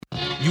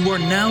You are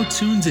now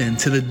tuned in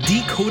to the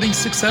Decoding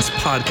Success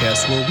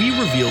podcast, where we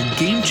reveal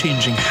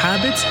game-changing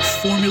habits,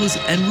 formulas,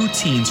 and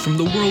routines from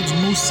the world's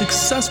most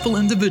successful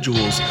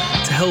individuals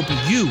to help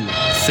you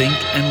think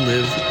and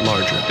live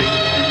larger.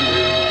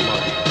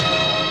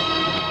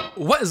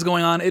 What is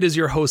going on? It is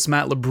your host,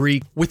 Matt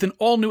Labrie, with an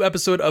all-new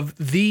episode of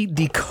the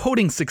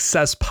Decoding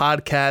Success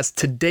podcast.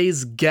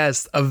 Today's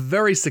guest, a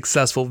very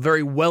successful,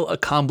 very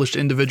well-accomplished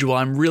individual.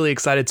 I'm really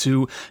excited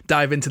to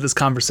dive into this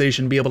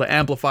conversation, be able to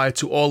amplify it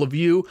to all of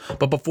you.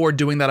 But before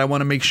doing that, I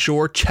want to make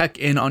sure, check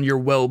in on your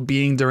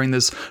well-being during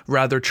this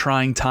rather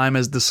trying time,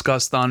 as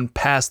discussed on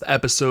past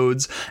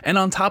episodes. And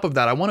on top of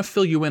that, I want to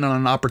fill you in on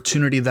an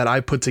opportunity that I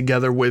put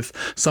together with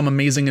some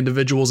amazing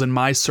individuals in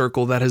my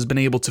circle that has been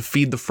able to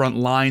feed the front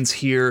lines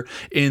here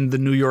in the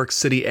New York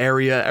City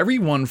area.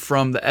 Everyone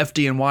from the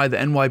FDNY, the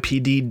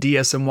NYPD,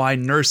 DSNY,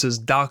 nurses,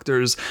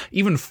 doctors,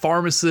 even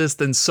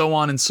pharmacists, and so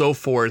on and so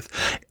forth.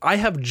 I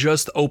have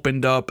just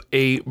opened up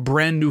a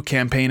brand new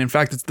campaign. In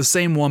fact, it's the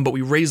same one, but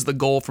we raised the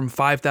goal from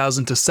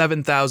 5,000 to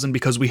 7,000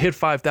 because we hit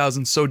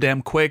 5,000 so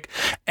damn quick.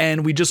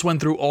 And we just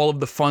went through all of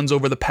the funds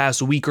over the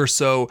past week or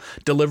so,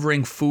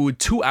 delivering food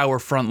to our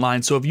front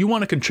line. So if you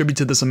want to contribute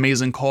to this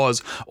amazing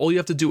cause, all you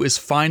have to do is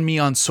find me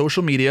on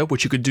social media,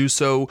 which you could do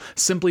so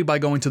simply by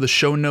going to the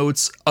show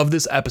notes of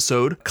this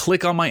episode,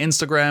 click on my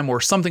Instagram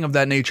or something of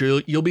that nature.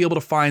 You'll be able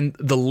to find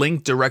the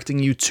link directing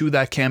you to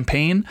that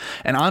campaign.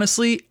 And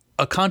honestly,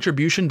 a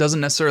contribution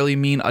doesn't necessarily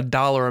mean a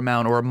dollar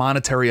amount or a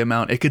monetary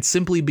amount. It could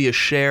simply be a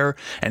share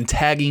and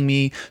tagging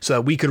me so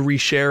that we could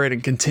reshare it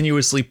and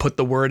continuously put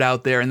the word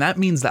out there. And that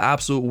means the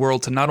absolute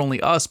world to not only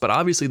us, but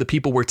obviously the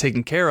people we're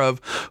taking care of,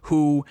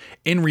 who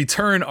in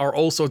return are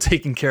also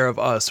taking care of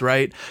us,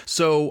 right?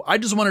 So I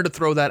just wanted to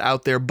throw that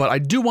out there, but I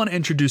do want to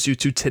introduce you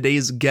to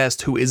today's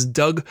guest, who is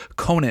Doug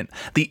Conant,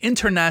 the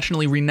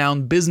internationally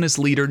renowned business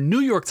leader,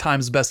 New York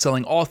Times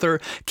bestselling author,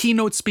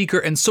 keynote speaker,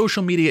 and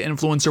social media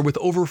influencer with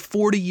over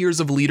 40 years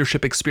of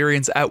leadership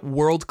experience at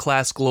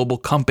world-class global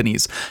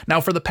companies.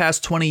 Now, for the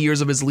past 20 years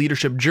of his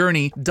leadership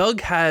journey, Doug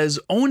has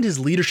owned his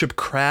leadership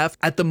craft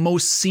at the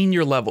most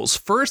senior levels.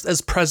 First as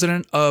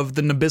president of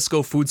the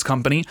Nabisco Foods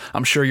Company.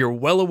 I'm sure you're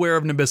well aware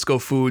of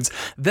Nabisco Foods.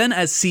 Then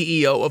as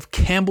CEO of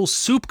Campbell's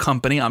Soup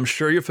Company. I'm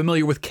sure you're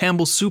familiar with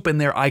Campbell's Soup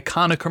and their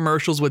iconic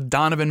commercials with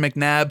Donovan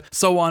McNabb,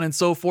 so on and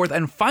so forth.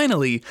 And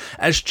finally,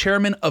 as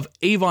chairman of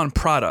Avon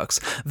Products.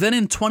 Then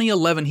in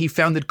 2011, he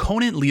founded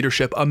Conant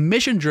Leadership, a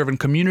mission-driven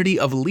community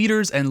of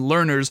leaders and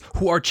learners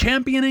who are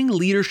championing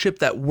leadership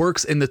that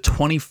works in the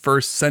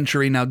 21st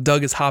century. Now,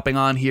 Doug is hopping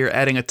on here,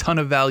 adding a ton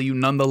of value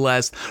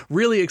nonetheless.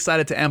 Really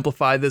excited to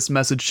amplify this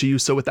message to you.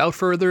 So without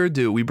further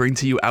ado, we bring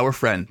to you our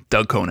friend,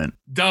 Doug Conant.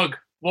 Doug,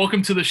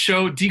 welcome to the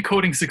show,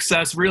 Decoding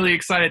Success. Really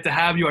excited to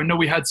have you. I know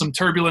we had some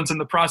turbulence in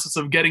the process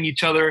of getting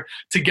each other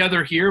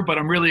together here, but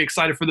I'm really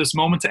excited for this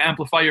moment to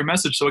amplify your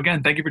message. So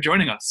again, thank you for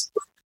joining us.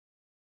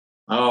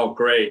 Oh,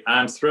 great.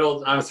 I'm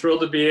thrilled. I'm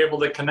thrilled to be able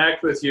to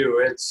connect with you.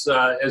 It's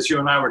as you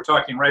and I were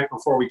talking right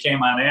before we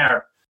came on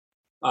air,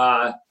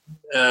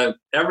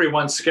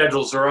 everyone's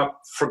schedules are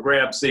up for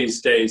grabs these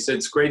days.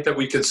 It's great that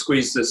we could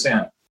squeeze this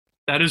in.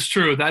 That is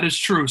true. That is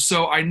true.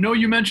 So I know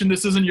you mentioned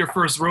this isn't your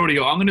first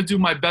rodeo. I'm going to do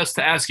my best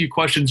to ask you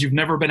questions you've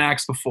never been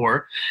asked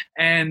before.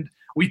 And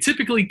we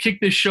typically kick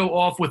this show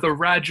off with a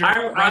Roger.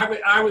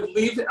 I would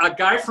leave a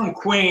guy from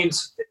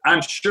Queens.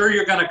 I'm sure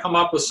you're going to come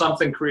up with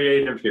something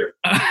creative here.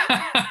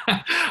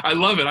 I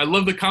love it. I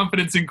love the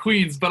confidence in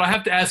Queens, but I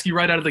have to ask you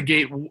right out of the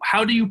gate,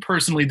 how do you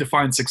personally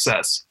define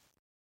success?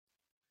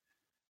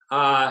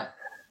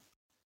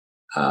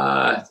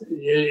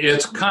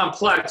 It's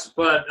complex,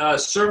 but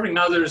serving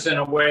others in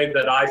a way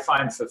that I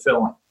find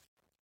fulfilling.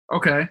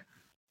 Okay.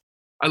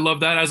 I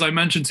love that. As I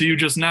mentioned to you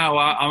just now,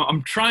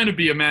 I'm trying to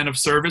be a man of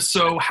service.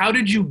 So how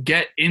did you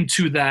get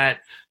into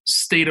that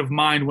state of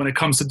mind when it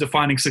comes to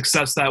defining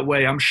success that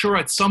way? I'm sure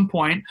at some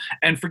point,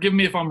 and forgive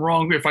me if I'm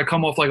wrong, if I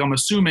come off like I'm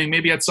assuming,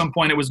 maybe at some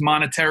point it was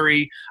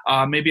monetary,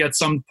 maybe at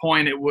some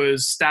point it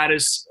was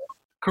status.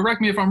 Correct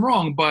me if I'm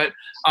wrong, but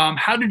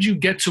how did you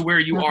get to where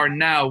you are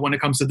now when it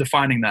comes to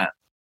defining that?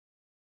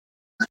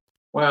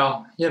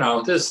 Well,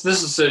 this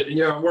is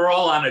we're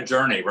all on a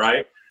journey,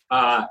 right?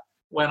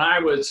 When I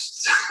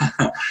was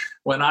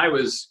when I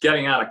was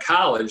getting out of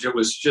college, it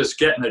was just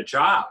getting a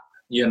job,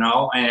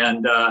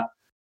 and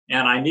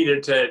I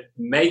needed to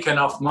make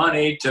enough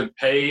money to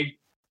pay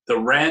the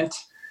rent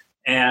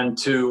and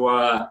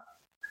to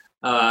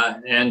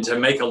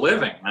make a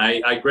living.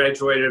 I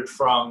graduated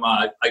from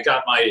I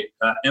got my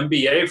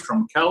MBA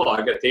from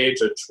Kellogg at the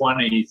age of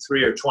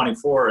 23 or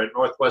 24 at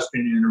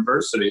Northwestern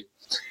University,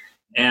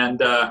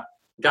 and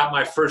got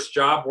my first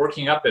job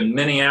working up in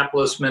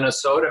Minneapolis,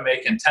 Minnesota,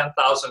 making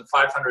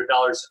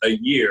 $10,500 a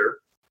year,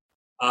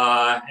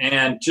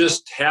 and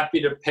just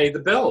happy to pay the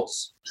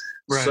bills.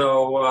 Right.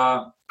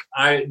 So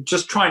I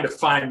just trying to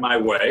find my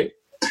way.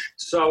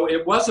 So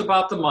it was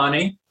about the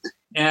money,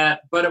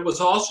 but it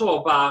was also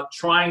about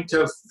trying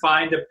to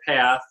find a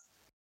path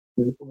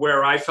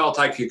where I felt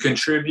I could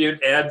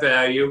contribute, add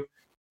value,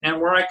 and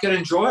where I could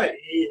enjoy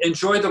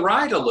the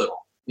ride a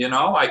little.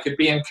 I could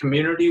be in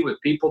community with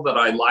people that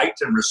I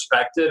liked and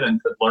respected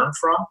and could learn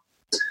from.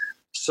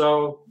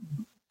 So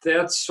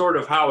that's sort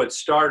of how it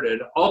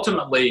started.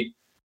 Ultimately,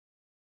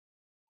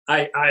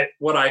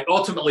 what I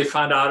ultimately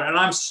found out, and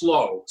I'm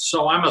slow,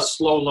 so I'm a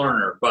slow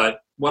learner,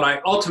 but what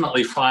I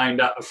ultimately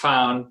found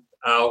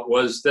out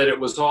was that it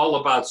was all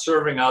about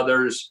serving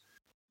others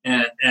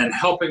and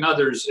helping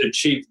others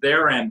achieve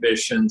their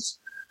ambitions,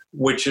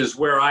 which is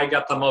where I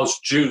got the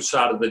most juice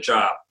out of the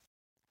job,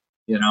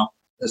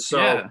 So,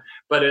 yeah.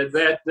 But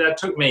that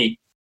took me,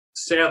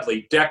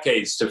 sadly,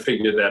 decades to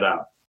figure that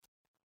out.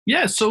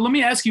 Yeah. So let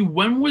me ask you,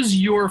 when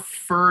was your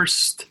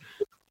first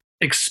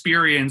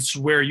experience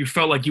where you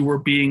felt like you were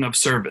being of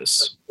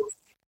service?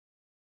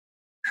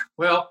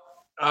 Well,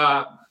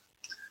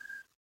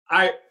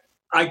 I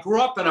grew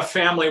up in a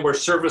family where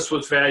service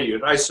was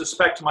valued. I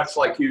suspect much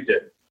like you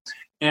did.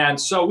 And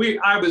so we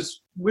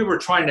were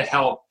trying to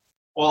help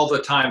all the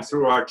time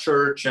through our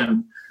church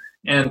and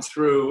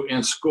through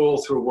in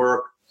school, through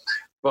work.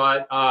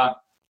 But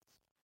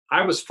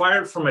I was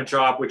fired from a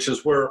job, which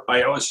is where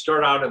I always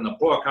start out in the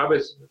book. I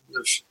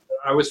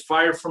was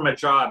fired from a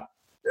job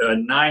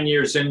 9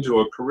 years into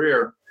a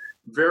career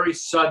very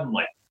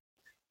suddenly.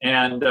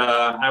 And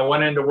I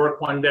went into work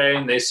one day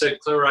and they said,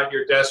 clear out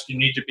your desk. You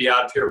need to be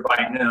out of here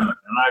by noon.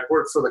 And I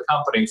worked for the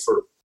company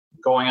for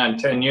going on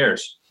 10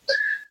 years.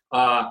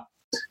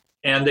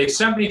 And they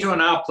sent me to an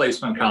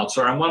outplacement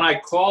counselor. And when I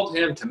called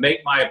him to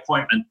make my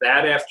appointment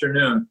that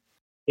afternoon,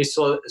 he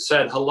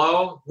said,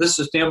 hello, this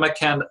is Neil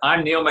McKenna.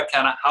 I'm Neil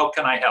McKenna. How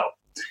can I help?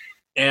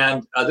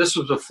 And this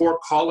was before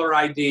caller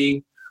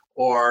ID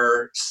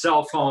or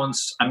cell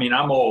phones. I mean,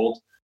 I'm old.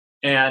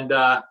 And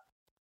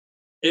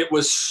it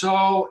was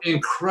so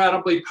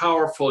incredibly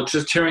powerful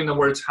just hearing the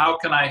words, how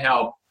can I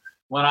help,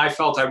 when I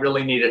felt I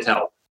really needed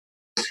help.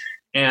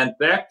 And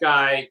that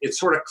guy, it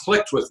sort of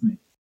clicked with me.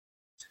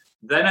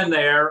 Then and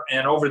there,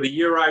 and over the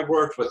year I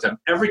worked with him,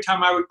 every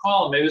time I would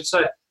call him, he would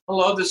say,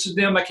 hello, this is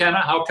Neil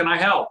McKenna. How can I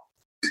help?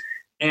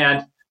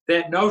 And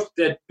that note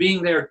that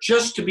being there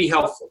just to be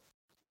helpful,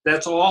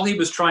 that's all he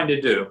was trying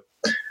to do,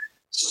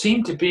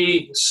 seemed to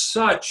be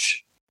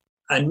such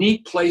a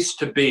neat place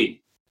to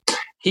be.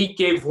 He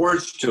gave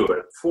words to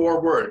it,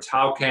 4 words,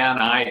 how can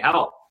I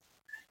help?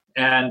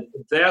 And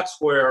that's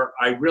where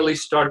I really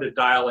started to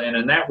dial in,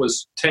 and that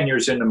was 10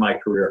 years into my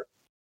career.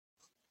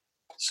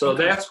 So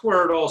that's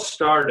where it all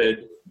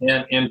started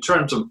in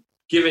terms of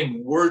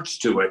giving words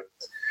to it.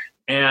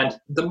 And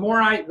the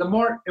more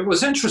it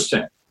was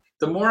interesting.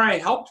 The more I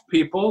helped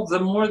people, the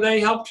more they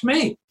helped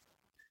me.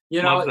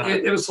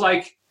 It was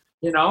like,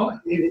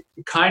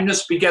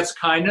 kindness begets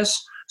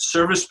kindness,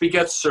 service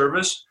begets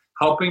service,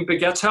 helping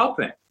begets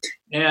helping.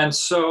 And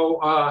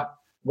so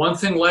one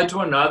thing led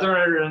to another,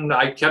 and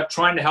I kept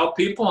trying to help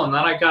people, and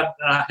then I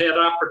had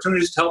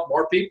opportunities to help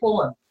more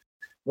people, and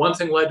one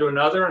thing led to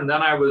another, and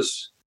then I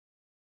was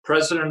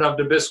president of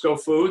Nabisco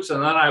Foods,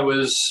 and then I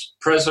was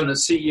president and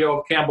CEO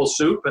of Campbell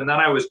Soup, and then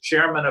I was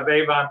chairman of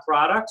Avon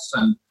Products,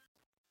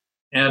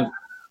 and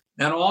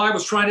all I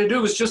was trying to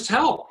do was just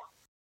help.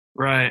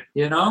 Right.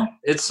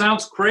 It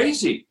sounds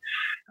crazy.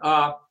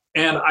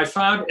 And I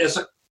found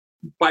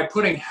by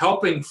putting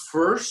helping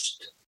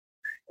first,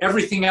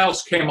 everything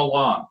else came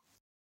along.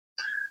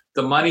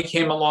 The money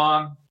came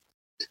along.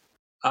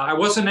 I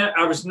was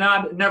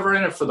never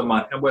in it for the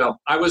money.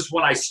 Well, I was,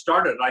 when I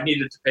started, I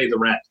needed to pay the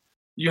rent.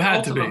 You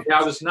had to be.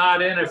 I was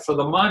not in it for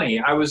the money.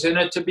 I was in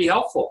it to be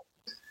helpful.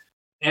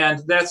 And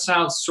that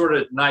sounds sort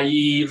of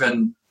naive,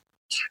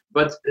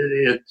 but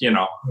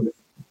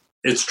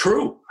it's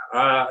true.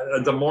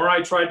 The more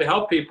I tried to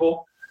help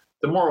people,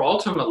 the more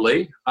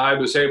ultimately I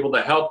was able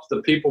to help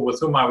the people with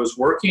whom I was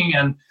working,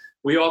 and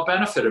we all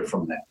benefited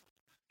from that.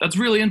 That's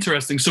really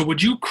interesting. So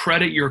would you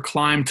credit your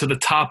climb to the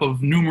top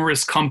of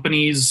numerous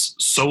companies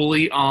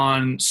solely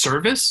on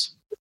service?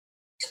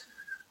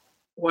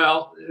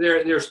 Well,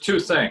 there's 2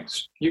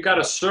 things. You got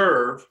to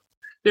serve.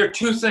 There are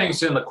 2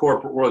 things in the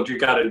corporate world you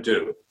got to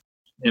do.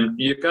 And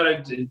you've got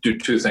to do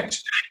 2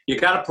 things. You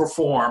got to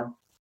perform,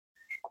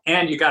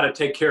 and you got to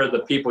take care of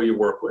the people you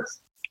work with,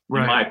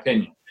 in my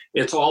opinion.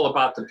 It's all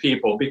about the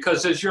people,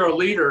 because as you're a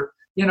leader,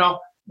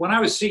 when I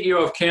was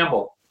CEO of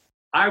Campbell,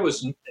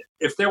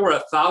 if there were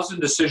 1,000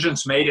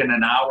 decisions made in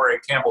an hour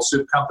at Campbell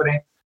Soup Company,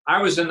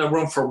 I was in the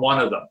room for one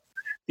of them.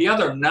 The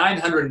other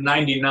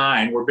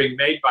 999 were being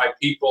made by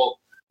people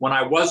when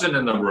I wasn't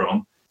in the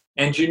room.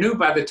 And you knew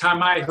by the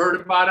time I heard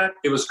about it,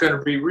 it was going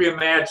to be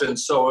reimagined,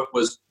 so it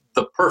was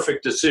the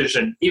perfect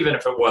decision, even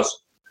if it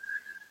wasn't.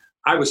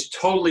 I was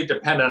totally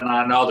dependent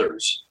on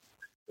others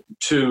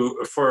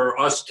for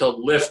us to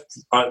lift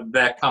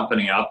that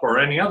company up or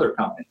any other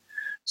company.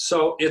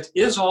 So it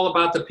is all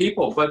about the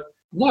people. But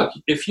look,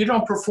 if you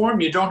don't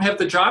perform, you don't have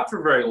the job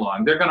for very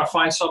long. They're going to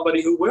find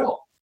somebody who will.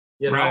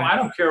 I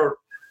don't care.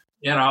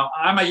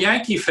 I'm a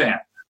Yankee fan,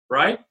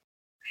 right?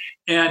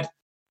 And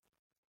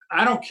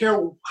I don't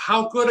care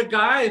how good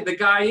the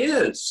guy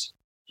is.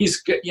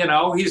 He's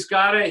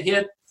got to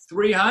hit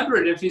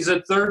 300 if he's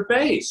at third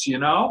base,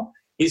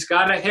 He's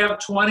got to have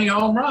 20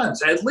 home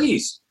runs, at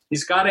least.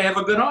 He's got to have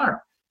a good arm.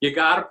 You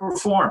got to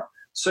perform.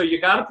 So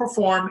you got to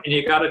perform and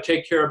you got to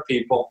take care of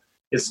people.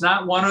 It's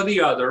not one or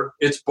the other,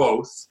 it's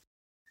both.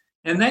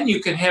 And then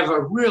you can have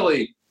a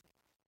really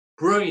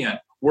brilliant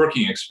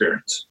working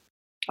experience.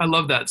 I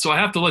love that. So I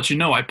have to let you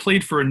know, I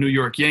played for a New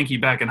York Yankee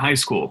back in high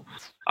school.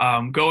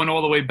 Going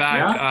all the way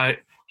back,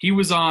 he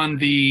was on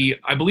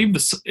I believe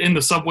in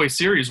the Subway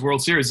Series,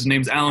 World Series. His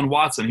name's Alan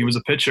Watson. He was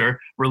a pitcher,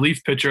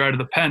 relief pitcher out of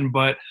the pen.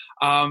 But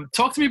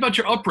talk to me about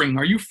your upbringing.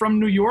 Are you from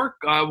New York?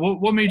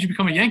 What made you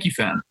become a Yankee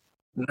fan?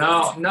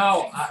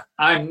 No,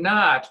 I'm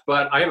not.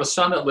 But I have a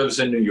son that lives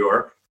in New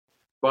York.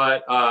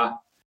 But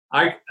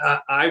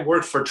I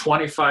worked for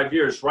 25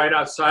 years right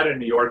outside of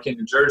New York in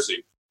New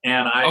Jersey.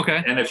 And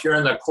and if you're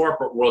in the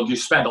corporate world, you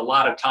spend a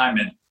lot of time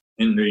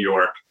in New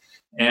York.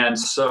 And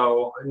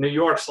so New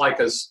York's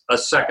like a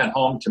second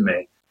home to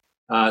me.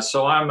 I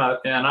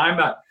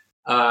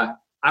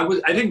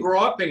didn't grow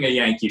up being a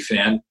Yankee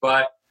fan,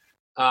 but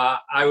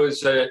I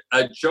was a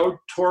Joe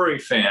Torre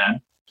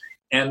fan.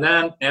 And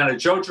a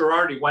Joe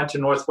Girardi went to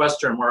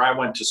Northwestern where I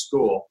went to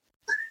school.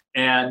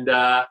 And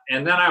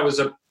then I was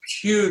a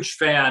huge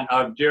fan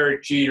of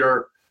Derek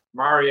Jeter,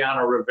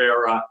 Mariano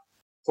Rivera,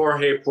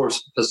 Jorge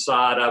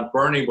Posada,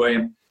 Bernie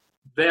Williams.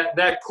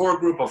 That core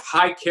group of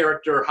high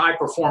character, high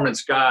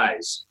performance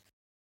guys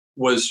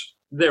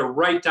they're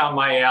right down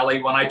my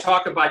alley. When I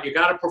talk about you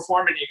got to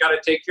perform and you got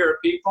to take care of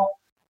people,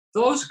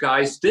 those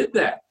guys did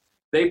that.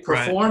 They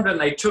performed and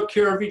they took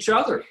care of each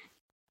other.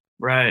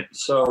 Right.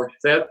 So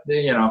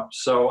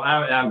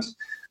I'm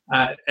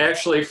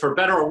actually, for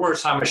better or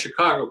worse, I'm a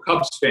Chicago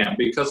Cubs fan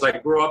because I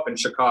grew up in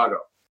Chicago.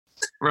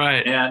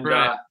 Right. And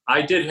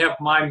I did have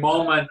my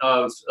moment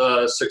of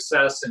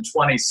success in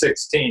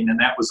 2016, and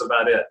that was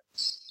about it.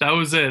 That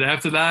was it.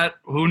 After that,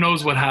 who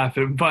knows what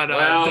happened? But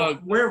Doug,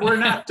 we're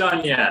not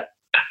done yet.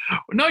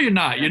 No, you're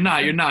not. You're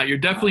not. You're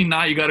definitely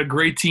not. You got a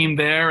great team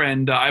there,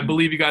 and I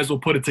believe you guys will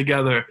put it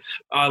together.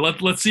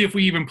 Let's see if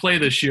we even play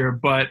this year.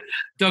 But,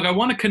 Doug, I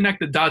want to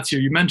connect the dots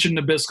here. You mentioned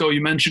Nabisco. You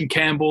mentioned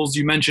Campbell's.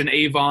 You mentioned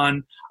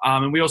Avon.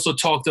 And we also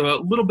talked a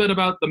little bit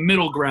about the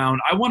middle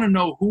ground. I want to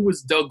know, who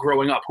was Doug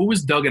growing up? Who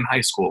was Doug in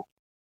high school?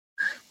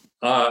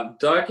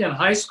 Doug in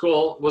high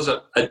school was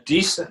a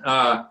decent,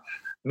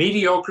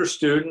 mediocre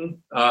student,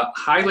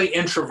 highly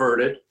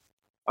introverted.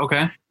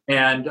 Okay.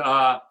 And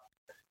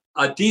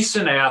a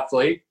decent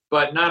athlete,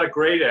 but not a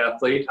great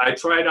athlete. I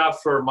tried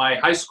out for my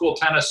high school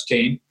tennis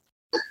team.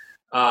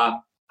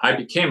 I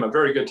became a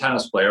very good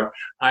tennis player.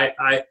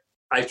 I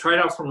tried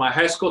out for my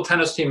high school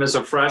tennis team as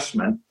a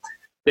freshman.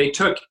 They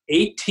took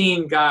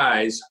 18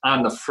 guys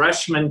on the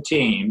freshman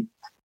team,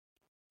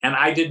 and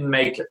I didn't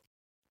make it.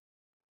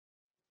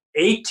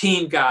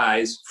 18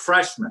 guys,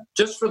 freshmen,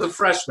 just for the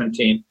freshman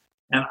team,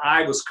 and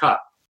I was cut.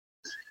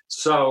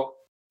 So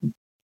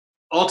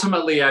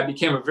ultimately, I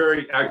became a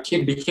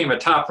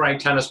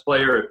top-ranked tennis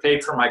player. It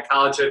paid for my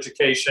college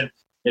education.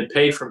 It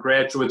paid for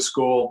graduate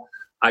school.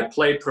 I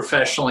played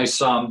professionally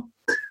some,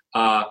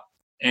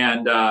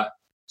 and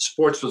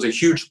sports was a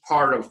huge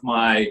part of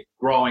my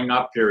growing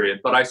up period.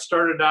 But I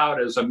started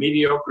out as a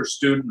mediocre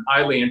student,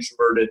 highly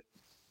introverted,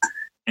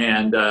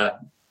 and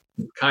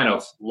kind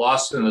of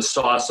lost in the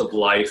sauce of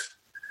life.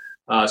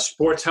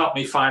 Sports helped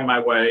me find my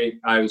way.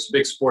 I was a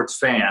big sports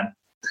fan,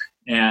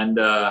 and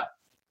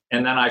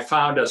then I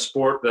found a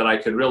sport that I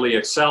could really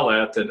excel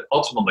at that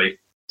ultimately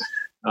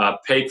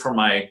paid for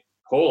my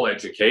whole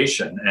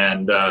education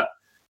and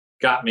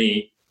got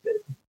me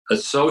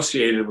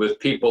associated with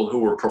people who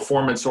were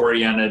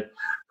performance-oriented,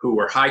 who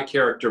were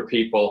high-character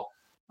people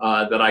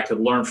that I could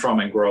learn from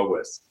and grow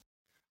with.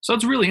 So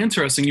that's really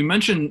interesting. You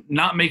mentioned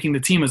not making the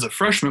team as a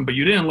freshman, but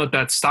you didn't let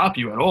that stop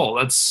you at all.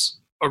 That's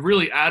a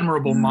really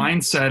admirable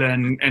mindset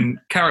and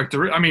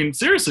character. I mean,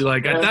 seriously,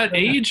 like at that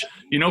age,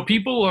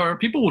 people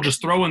will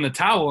just throw in the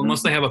towel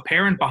unless they have a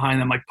parent behind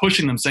them, like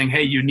pushing them, saying,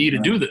 "Hey, you need to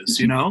do this."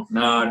 No,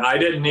 I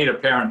didn't need a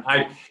parent.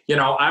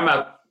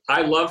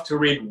 I love to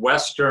read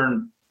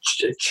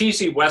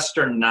cheesy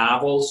Western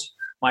novels.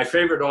 My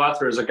favorite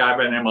author is a guy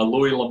by the name of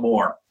Louis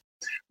L'Amour.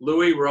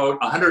 Louis wrote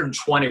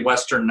 120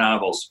 Western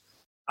novels.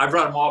 I've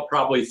read them all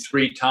probably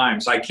 3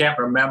 times. I can't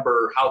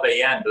remember how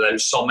they end.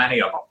 There's so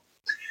many of them.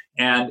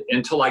 And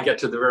until I get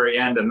to the very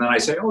end, and then I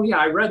say, oh, yeah,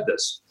 I read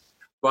this.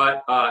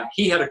 But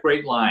he had a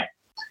great line.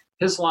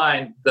 His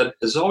line that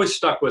has always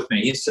stuck with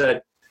me, he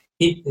said,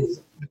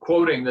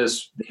 quoting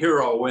this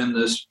hero in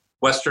this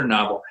Western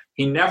novel,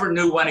 he never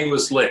knew when he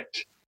was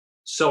licked,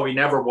 so he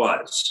never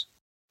was.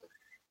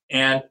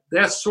 And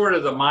that's sort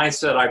of the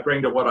mindset I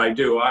bring to what I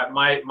do. I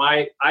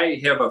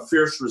have a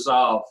fierce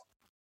resolve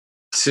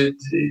to,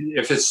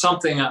 if it's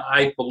something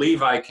I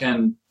believe I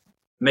can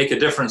make a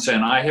difference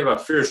in, I have a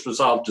fierce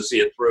resolve to see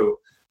it through.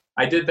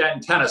 I did that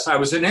in tennis. I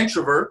was an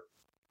introvert.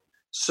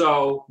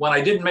 So when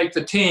I didn't make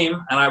the team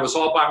and I was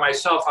all by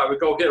myself, I would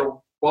go hit a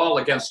ball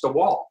against a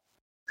wall.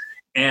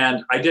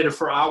 And I did it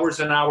for hours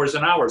and hours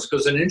and hours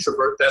because an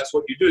introvert, that's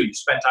what you do. You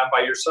spend time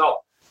by yourself.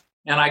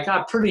 And I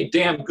got pretty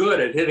damn good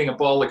at hitting a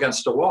ball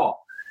against a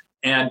wall.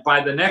 And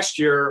by the next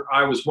year,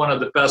 I was one of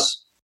the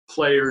best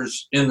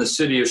players in the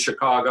city of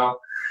Chicago.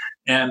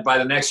 And by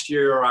the next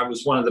year, I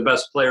was one of the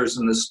best players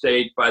in the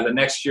state. By the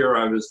next year,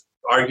 I was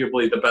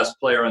arguably the best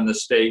player in the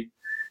state.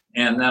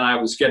 And then I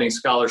was getting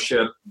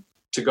scholarship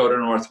to go to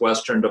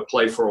Northwestern to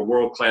play for a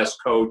world-class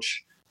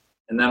coach.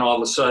 And then all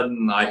of a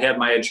sudden I had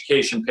my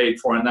education paid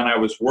for, and then I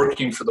was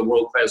working for the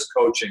world-class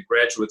coach in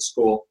graduate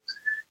school.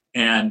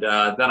 And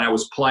then I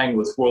was playing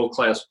with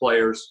world-class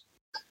players.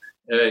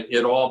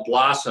 It all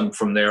blossomed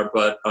from there,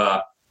 but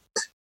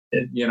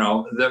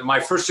my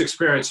first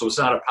experience was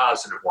not a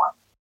positive one.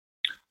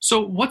 So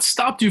what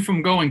stopped you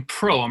from going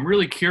pro? I'm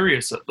really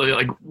curious.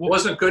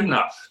 Wasn't good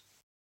enough.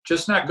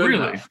 Just not good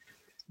enough.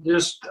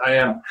 I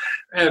am.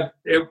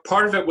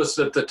 Part of it was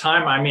at the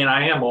time,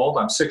 I am old,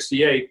 I'm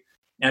 68.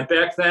 And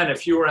back then,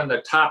 if you were in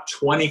the top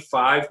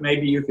 25,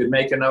 maybe you could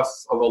make enough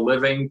of a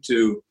living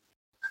to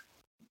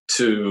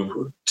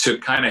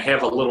kind of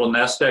have a little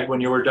nest egg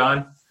when you were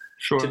done.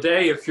 Sure.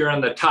 Today, if you're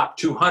in the top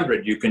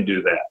 200, you can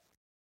do that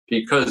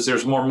because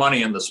there's more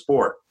money in the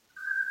sport.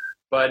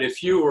 But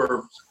if you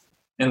were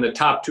in the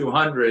top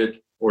 200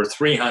 or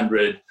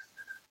 300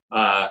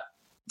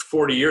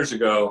 40 years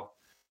ago,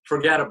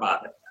 forget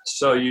about it.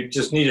 So you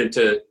just needed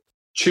to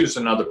choose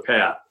another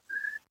path.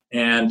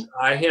 And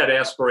I had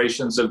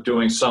aspirations of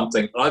doing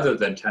something other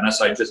than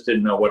tennis. I just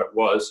didn't know what it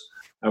was.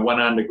 I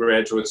went on to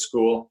graduate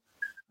school.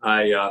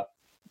 I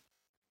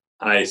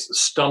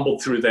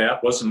stumbled through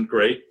that. Wasn't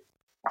great.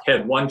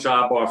 Had one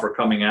job offer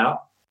coming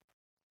out.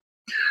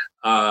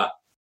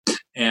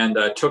 And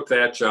took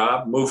that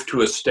job, moved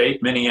to a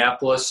state,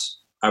 Minneapolis.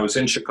 I was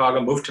in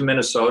Chicago, moved to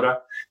Minnesota.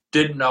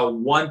 Didn't know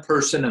one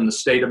person in the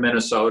state of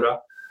Minnesota.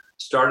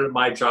 Started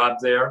my job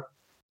there.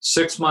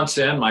 6 months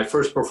in, my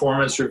first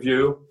performance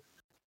review.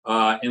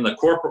 In the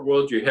corporate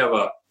world, you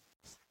have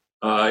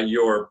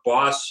your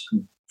boss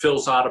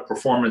fills out a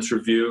performance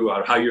review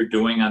on how you're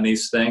doing on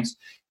these things.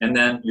 And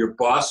then your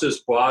boss's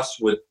boss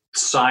would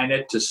sign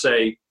it to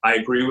say, I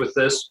agree with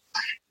this.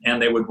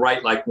 And they would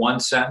write like one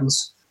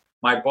sentence.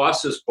 My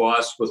boss's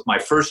boss, with my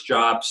first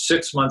job,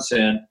 6 months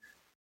in,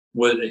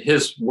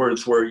 his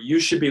words were, you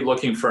should be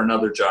looking for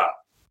another job.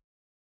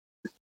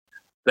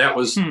 That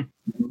was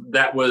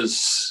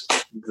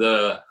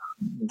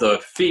the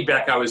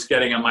feedback I was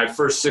getting in my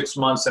first 6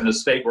 months in a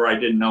state where I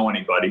didn't know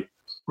anybody.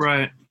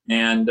 Right.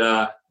 And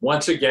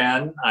once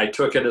again, I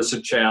took it as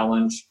a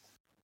challenge.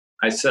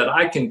 I said,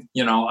 I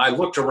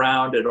looked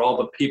around at all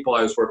the people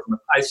I was working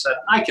with. I said,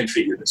 I can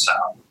figure this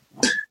out.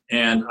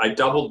 And I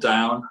doubled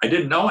down. I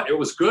didn't know it. It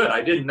was good.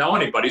 I didn't know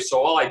anybody.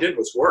 So all I did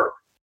was work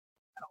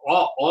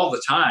all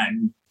the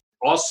time.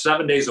 All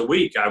 7 days a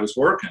week, I was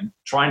working,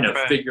 trying to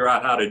figure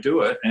out how to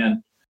do it.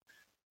 And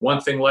one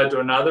thing led to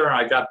another. And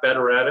I got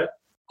better at it.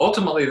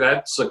 Ultimately,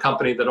 that's a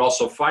company that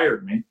also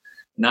fired me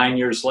 9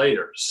 years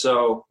later.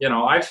 So,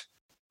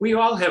 we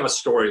all have a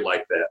story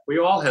like that. We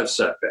all have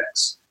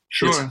setbacks.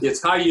 Sure.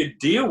 It's how you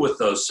deal with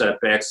those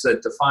setbacks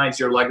that defines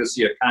your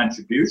legacy of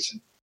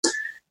contribution.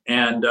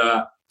 And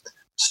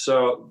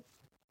so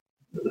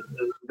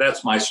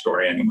that's my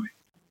story anyway.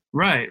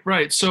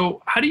 Right.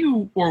 So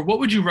what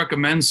would you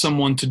recommend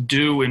someone to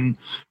do in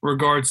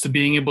regards to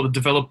being able to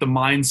develop the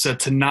mindset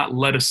to not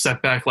let a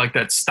setback like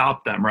that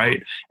stop them,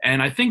 right?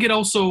 And I think it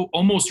also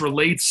almost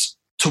relates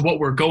to what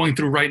we're going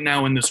through right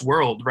now in this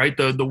world, right?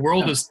 The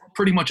world is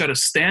pretty much at a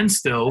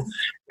standstill.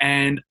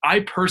 And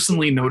I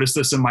personally noticed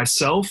this in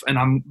myself, and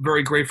I'm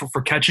very grateful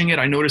for catching it.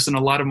 I noticed in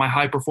a lot of my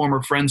high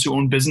performer friends who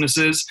own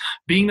businesses,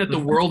 being that the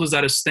world is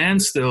at a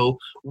standstill,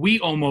 we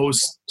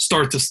almost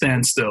start to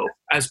stand still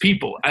as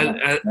people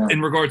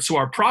in regards to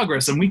our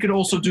progress. And we could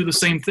also do the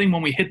same thing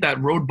when we hit that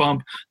road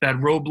bump, that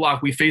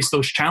roadblock, we face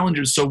those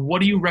challenges. So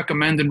what do you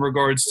recommend in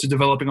regards to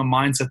developing a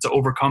mindset to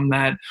overcome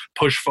that,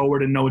 push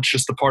forward, and know it's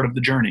just a part of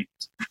the journey?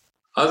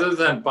 Other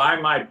than buy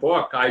my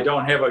book, I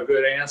don't have a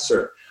good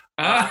answer.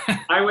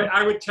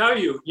 I would tell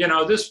you,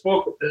 this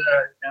book,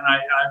 and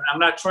I'm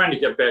not trying to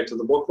get back to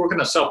the book. We're going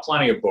to sell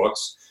plenty of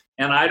books,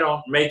 and I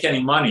don't make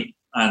any money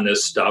on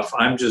this stuff.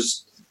 I'm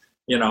just,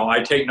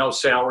 I take no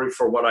salary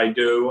for what I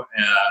do.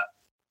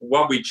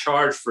 What we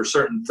charge for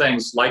certain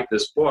things like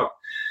this book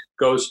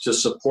goes to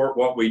support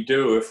what we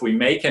do. If we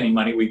make any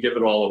money, we give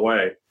it all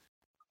away.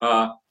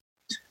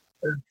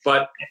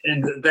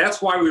 And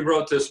that's why we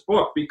wrote this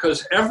book,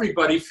 because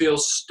everybody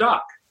feels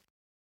stuck.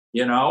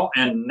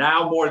 And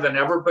now more than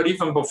ever, but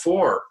even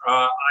before,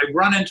 I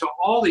run into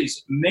all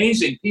these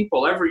amazing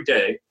people every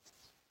day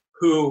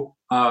who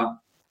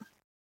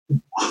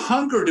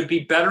hunger to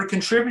be better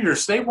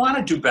contributors. They want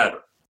to do better.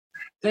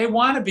 They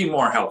want to be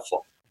more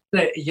helpful,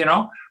 but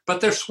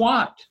they're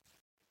swamped.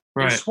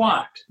 Right. They're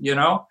swamped,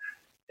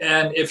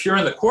 And if you're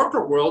in the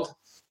corporate world,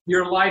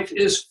 your life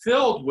is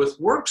filled with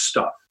work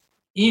stuff.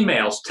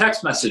 Emails,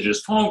 text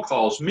messages, phone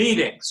calls,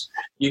 meetings.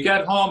 You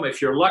get home.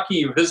 If you're lucky,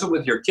 you visit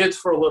with your kids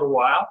for a little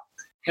while,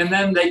 and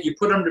then you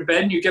put them to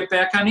bed and you get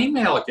back on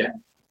email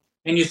again.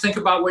 And you think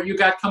about what you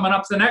got coming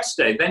up the next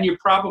day. Then you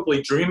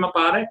probably dream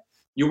about it.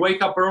 You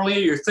wake up earlier,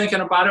 you're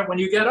thinking about it when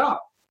you get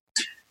up.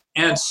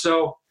 And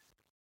so,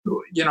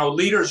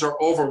 leaders are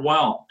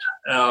overwhelmed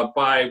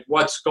by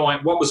what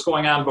was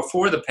going on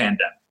before the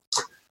pandemic.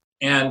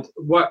 And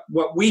what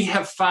we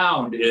have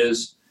found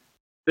is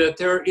that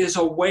there is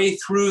a way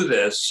through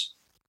this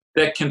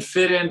that can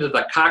fit into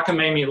the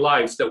cockamamie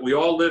life that we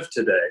all live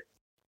today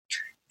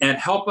and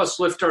help us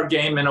lift our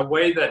game in a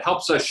way that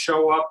helps us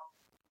show up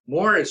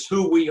more as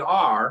who we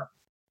are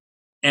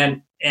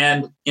and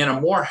in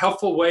a more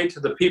helpful way to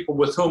the people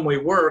with whom we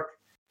work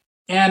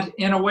and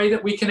in a way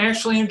that we can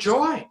actually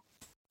enjoy.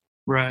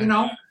 Right. You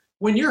know,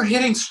 when you're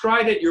hitting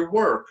stride at your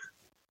work,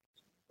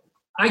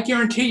 I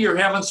guarantee you're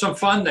having some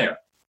fun there.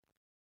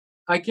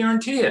 I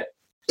guarantee it.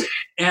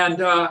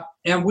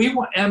 And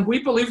we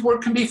believe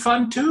work can be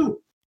fun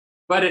too,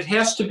 but it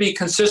has to be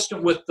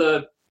consistent with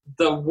the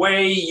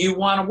way you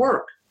want to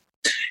work.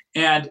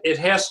 And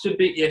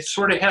it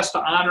sort of has to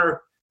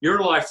honor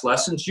your life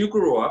lessons. I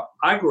grew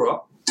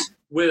up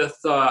with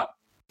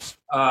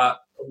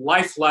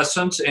life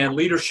lessons and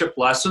leadership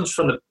lessons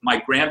from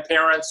my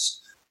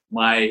grandparents,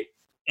 my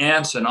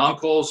aunts and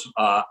uncles,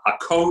 a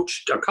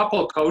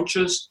couple of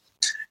coaches,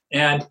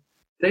 and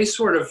they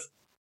sort of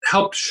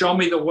helped show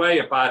me the way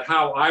about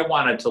how I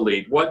wanted to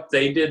lead, what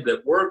they did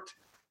that worked,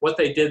 what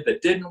they did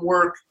that didn't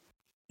work.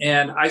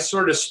 And I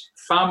sort of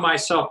found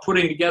myself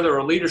putting together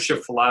a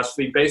leadership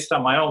philosophy based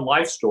on my own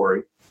life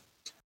story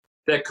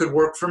that could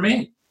work for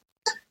me.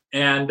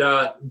 And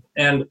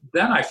then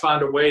I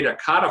found a way to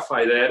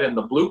codify that in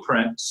the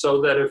blueprint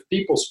so that if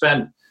people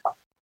spend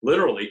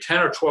literally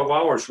 10 or 12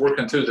 hours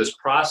working through this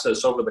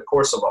process over the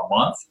course of a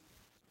month,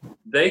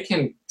 they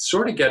can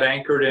sort of get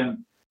anchored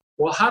in,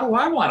 well, how do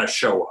I want to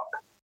show up?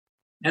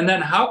 And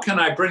then how can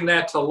I bring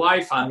that to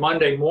life on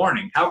Monday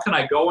morning? How can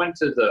I go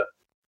into the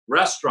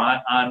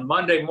restaurant on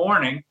Monday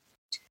morning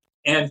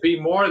and be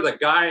more the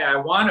guy I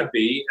want to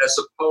be as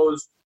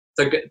opposed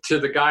to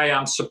the guy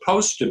I'm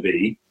supposed to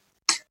be?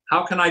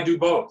 How can I do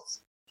both?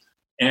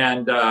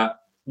 And,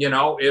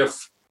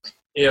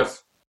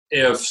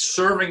 if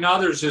serving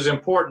others is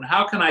important,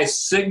 how can I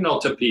signal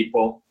to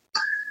people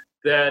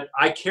that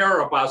I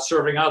care about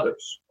serving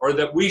others or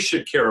that we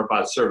should care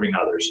about serving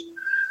others?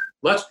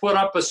 Let's put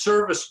up a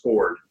service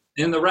board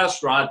in the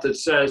restaurant that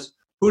says,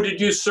 who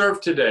did you serve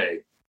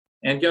today?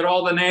 And get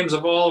all the names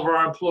of all of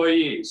our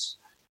employees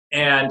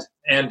and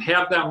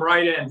have them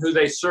write in who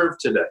they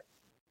served today.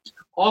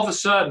 All of a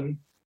sudden,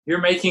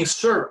 you're making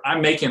I'm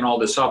making all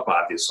this up,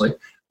 obviously,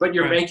 but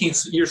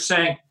you're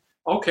saying,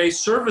 okay,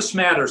 service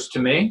matters to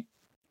me.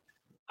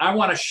 I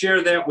want to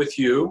share that with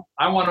you.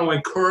 I want to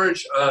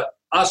encourage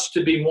us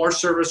to be more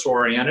service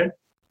oriented.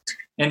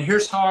 And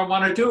here's how I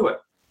want to do it.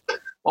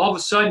 All of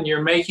a sudden,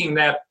 you're making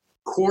that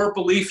core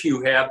belief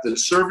you have that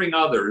serving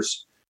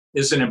others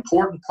is an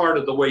important part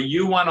of the way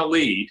you want to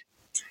lead.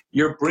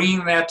 You're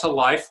bringing that to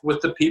life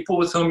with the people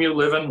with whom you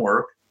live and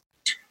work.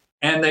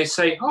 And they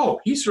say, oh,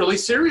 he's really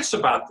serious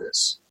about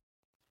this.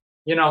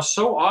 You know,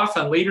 so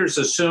often leaders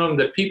assume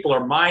that people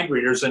are mind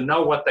readers and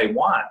know what they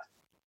want.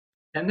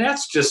 And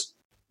that's just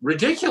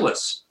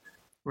ridiculous.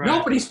 Right.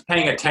 Nobody's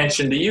paying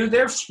attention to you.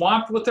 They're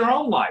swamped with their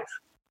own life.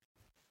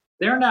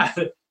 They're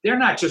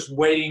not just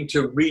waiting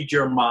to read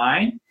your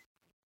mind.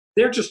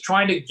 They're just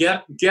trying to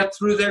get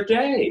through their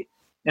day.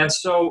 And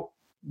so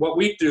what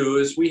we do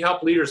is we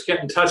help leaders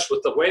get in touch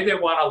with the way they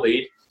want to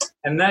lead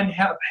and then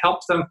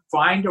help them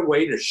find a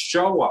way to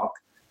show up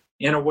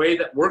in a way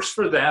that works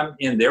for them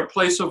in their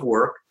place of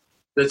work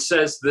that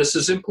says this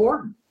is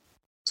important.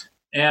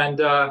 And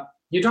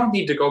you don't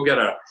need to go get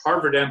a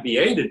Harvard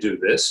MBA to do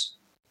this,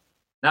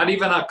 not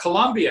even a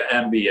Columbia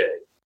MBA.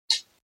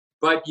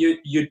 But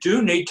you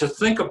do need to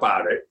think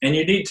about it, and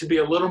you need to be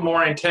a little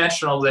more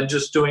intentional than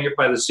just doing it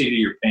by the seat of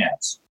your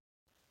pants.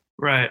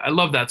 Right. I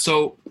love that.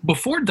 So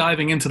before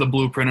diving into the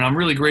blueprint, and I'm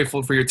really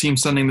grateful for your team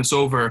sending this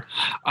over,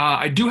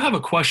 I do have a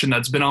question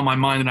that's been on my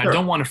mind, and I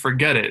don't want to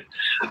forget it.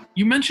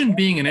 You mentioned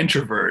being an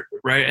introvert,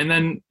 right? And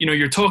then,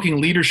 you're talking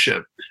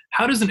leadership.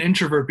 How does an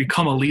introvert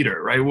become a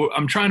leader, right?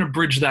 I'm trying to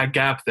bridge that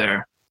gap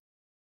there.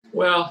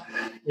 Well,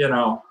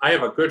 I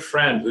have a good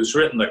friend who's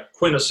written the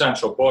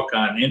quintessential book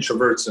on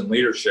introverts and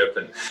leadership,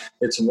 and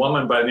it's a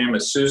woman by the name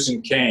of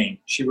Susan Cain.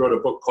 She wrote a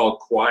book called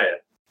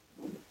Quiet.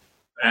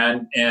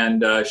 And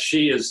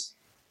she is,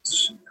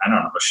 I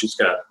don't know, she's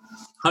got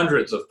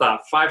hundreds of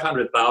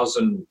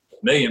 500,000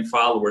 million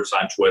followers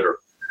on Twitter.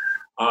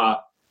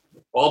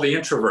 All the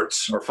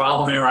introverts are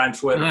following her on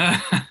Twitter.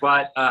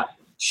 But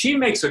she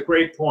makes a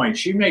great point.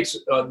 She makes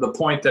the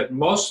point that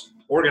most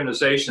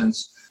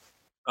organizations,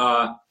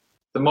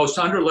 the most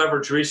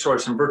underleveraged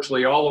resource in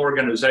virtually all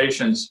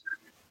organizations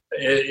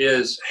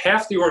is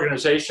half the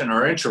organization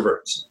are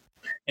introverts.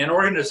 And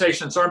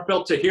organizations aren't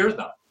built to hear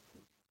them.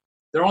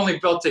 They're only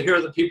built to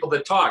hear the people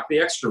that talk, the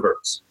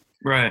extroverts.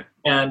 Right.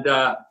 And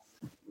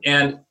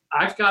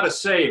I've got to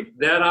say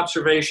that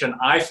observation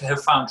I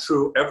have found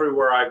true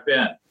everywhere I've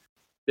been.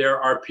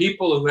 There are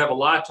people who have a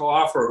lot to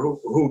offer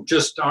who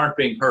just aren't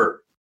being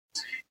heard.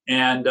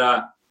 And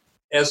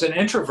as an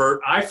introvert,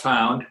 I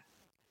found,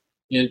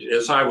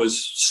 as I was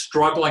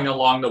struggling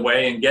along the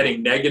way and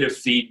getting negative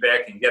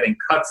feedback and getting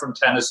cut from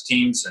tennis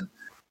teams and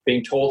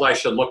being told I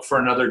should look for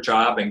another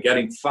job and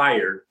getting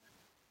fired,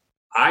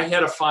 I had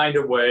to find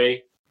a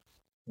way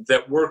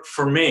that worked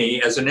for me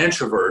as an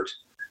introvert,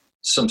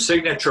 some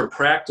signature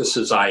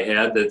practices I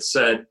had that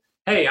said,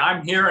 hey,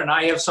 I'm here and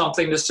I have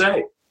something to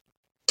say.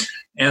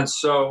 And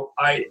so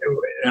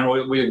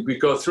we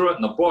go through it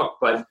in the book,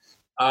 but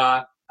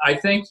I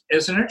think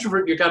as an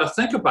introvert, you got to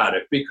think about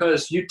it,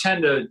 because you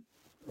tend to,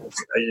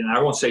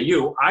 I won't say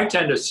you, I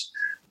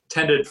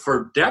tended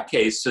for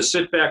decades to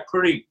sit back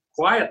pretty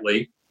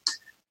quietly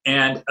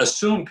and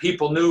assume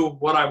people knew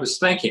what I was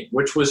thinking,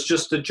 which was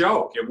just a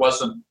joke. It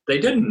wasn't, they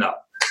didn't know.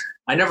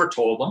 I never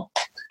told them.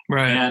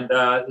 Right.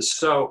 And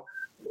so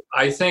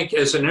I think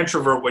as an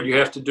introvert, what you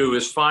have to do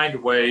is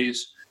find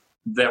ways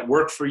that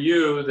work for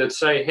you that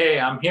say, hey,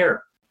 I'm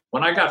here.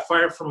 When I got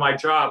fired from my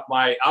job,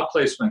 my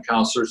outplacement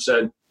counselor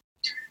said,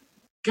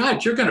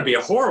 God, you're going to be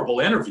a horrible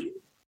interview.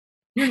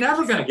 You're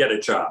never going to get a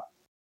job.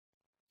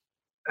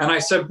 And I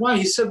said, why?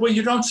 He said, well,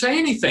 you don't say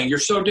anything. You're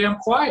so damn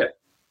quiet.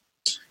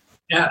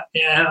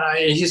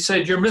 He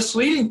said, you're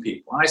misleading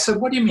people. And I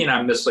said, what do you mean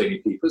I'm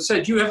misleading people? He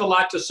said, you have a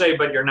lot to say,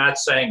 but you're not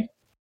saying it.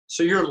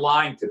 So you're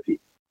lying to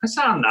people. I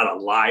said, I'm not a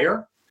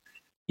liar.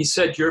 He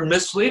said, you're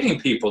misleading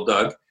people,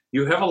 Doug.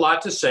 You have a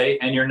lot to say,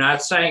 and you're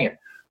not saying it.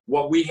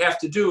 What we have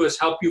to do is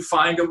help you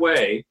find a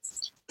way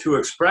to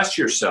express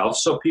yourself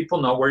so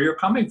people know where you're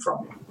coming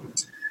from.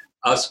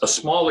 A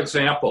small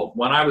example,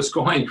 when I was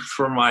going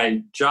for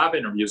my job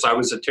interviews, I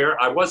was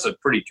a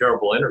pretty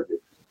terrible interview.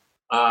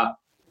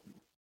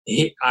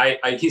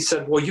 He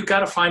said, well, you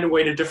got to find a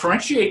way to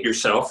differentiate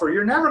yourself or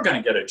you're never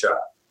going to get a job.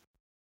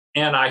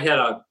 And I had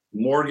a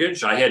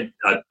mortgage. I had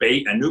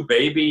a new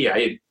baby.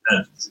 I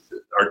had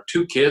our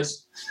 2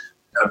 kids.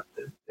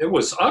 It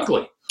was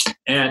ugly.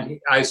 And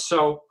I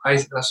thought,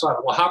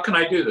 well, how can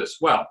I do this?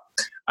 Well,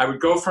 I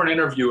would go for an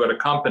interview at a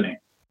company.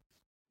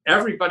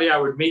 Everybody I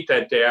would meet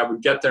that day, I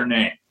would get their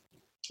name,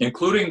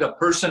 including the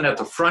person at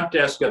the front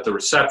desk at the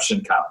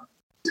reception counter.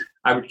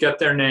 I would get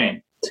their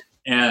name,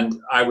 and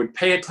I would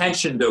pay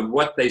attention to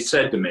what they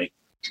said to me.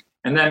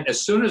 And then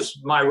as soon as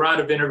my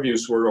round of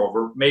interviews were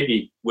over,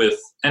 maybe with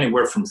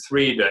anywhere from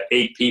 3 to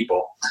 8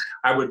 people,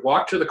 I would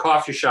walk to the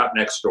coffee shop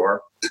next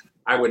door.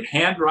 I would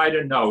handwrite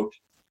a note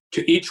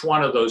to each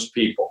one of those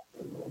people,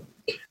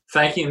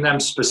 thanking them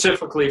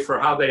specifically for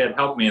how they had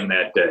helped me in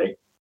that day.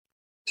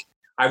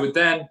 I would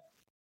then,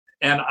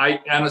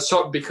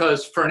 so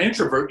because for an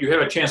introvert, you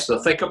have a chance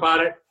to think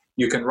about it.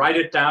 You can write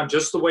it down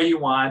just the way you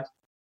want,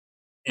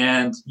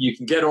 and you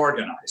can get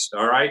organized,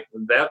 all right?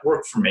 That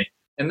worked for me.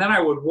 And then I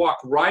would walk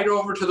right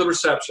over to the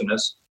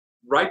receptionist,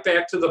 right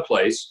back to the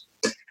place,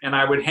 and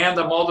I would hand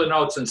them all the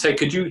notes and say,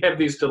 could you have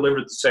these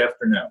delivered this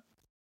afternoon?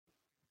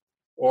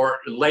 Or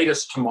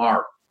latest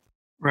tomorrow.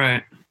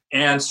 Right.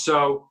 And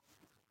so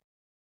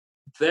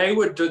they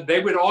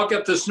would all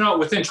get this note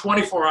within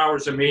 24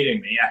 hours of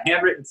meeting me, a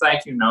handwritten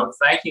thank you note,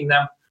 thanking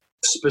them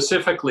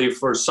specifically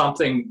for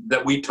something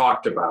that we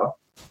talked about.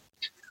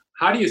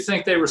 How do you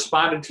think they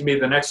responded to me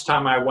the next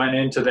time I went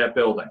into that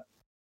building?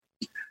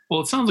 Well,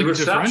 it sounds like you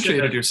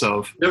differentiated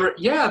yourself.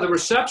 The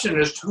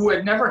receptionist, who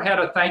had never had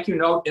a thank you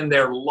note in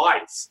their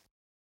life,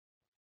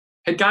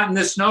 had gotten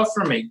this note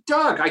from me.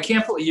 Doug, I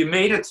can't believe you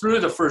made it through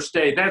the first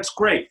day. That's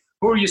great.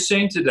 Who are you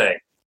seeing today?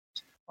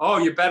 Oh,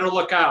 you better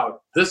look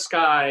out. This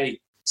guy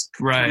is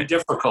pretty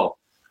difficult.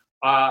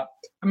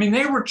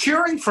 They were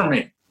cheering for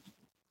me,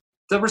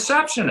 the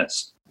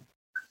receptionist.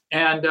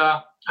 And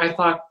I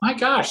thought, my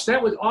gosh,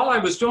 that was all I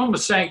was doing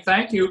was saying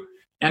thank you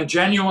and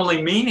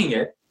genuinely meaning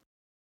it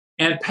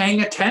and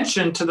paying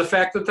attention to the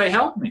fact that they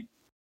helped me.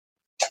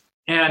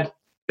 And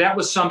that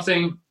was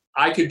something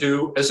I could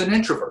do as an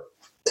introvert.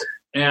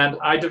 And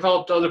I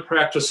developed other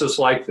practices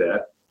like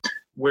that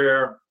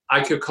where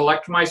I could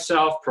collect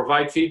myself,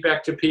 provide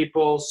feedback to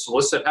people,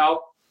 solicit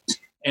help,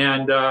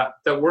 and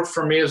that worked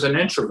for me as an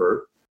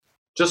introvert.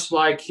 Just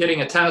like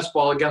hitting a tennis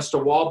ball against a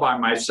wall by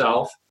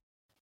myself,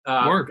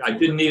 I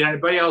didn't need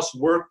anybody else.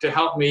 Work to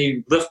help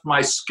me lift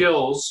my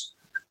skills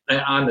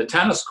on the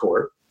tennis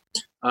court.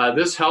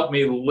 This helped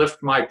me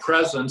lift my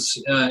presence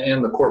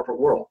in the corporate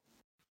world.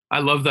 I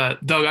love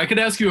that. Doug, I could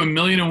ask you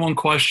 1,000,001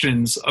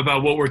 questions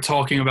about what we're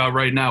talking about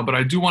right now, but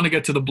I do want to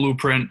get to the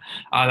blueprint.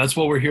 That's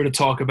what we're here to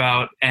talk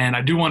about, and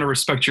I do want to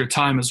respect your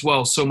time as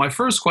well. So my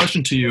first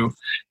question to you,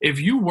 if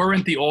you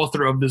weren't the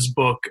author of this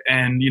book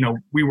and,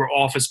 we were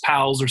office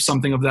pals or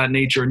something of that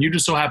nature, and you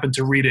just so happened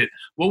to read it,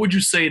 what would you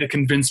say to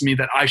convince me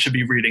that I should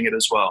be reading it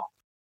as well?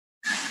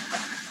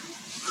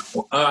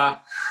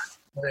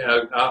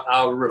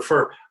 I'll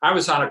refer. I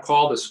was on a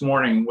call this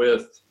morning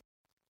with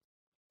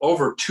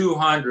over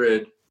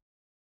 200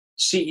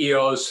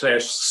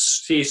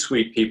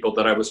 CEOs/C-suite people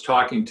that I was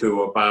talking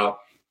to about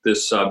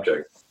this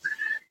subject.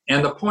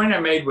 And the point I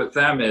made with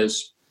them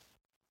is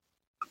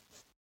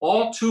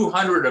all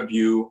 200 of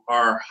you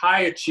are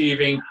high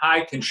achieving,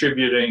 high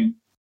contributing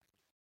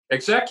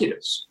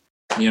executives,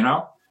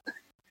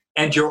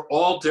 and you're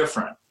all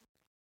different.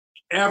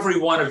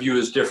 Every one of you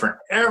is different.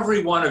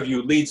 Every one of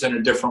you leads in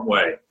a different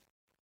way.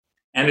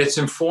 And it's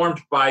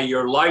informed by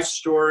your life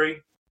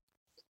story,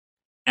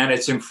 and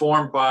it's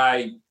informed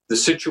by the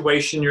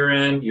situation you're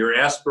in, your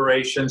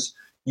aspirations.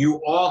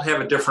 You all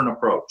have a different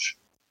approach,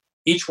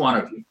 each one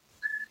of you.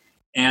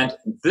 And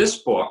this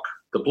book,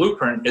 The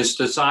Blueprint, is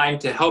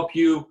designed to help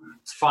you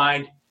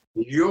find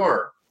in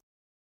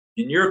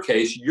your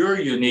case, your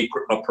unique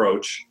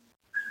approach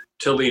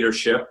to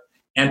leadership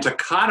and to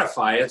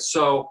codify it.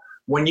 So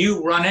when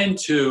you run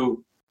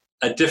into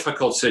a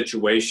difficult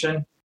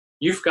situation,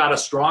 you've got a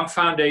strong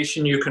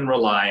foundation you can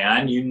rely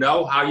on. You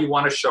know how you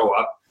want to show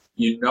up.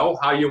 You know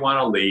how you want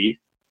to lead.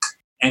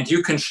 And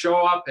you can show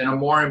up in a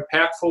more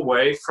impactful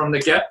way from the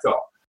get-go.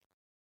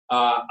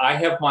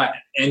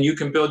 And you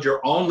can build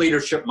your own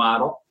leadership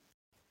model,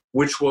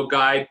 which will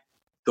guide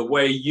the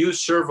way you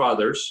serve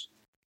others.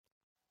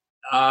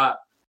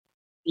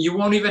 You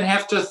won't even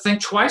have to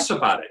think twice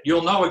about it.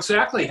 You'll know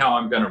exactly how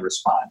I'm going to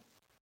respond.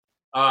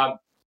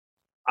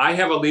 I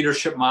have a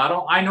leadership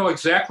model. I know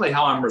exactly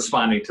how I'm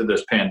responding to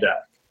this pandemic.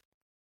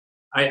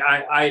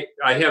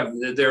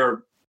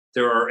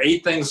 There are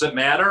 8 things that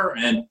matter,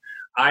 and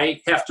I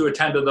have to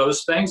attend to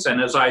those things.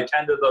 And as I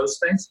attend to those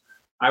things,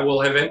 I will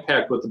have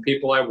impact with the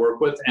people I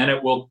work with, and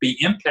it will be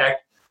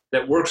impact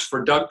that works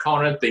for Doug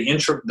Conant,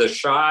 the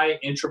shy,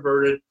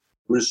 introverted,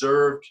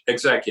 reserved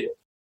executive.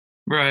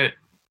 Right.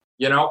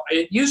 You know,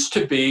 it used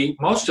to be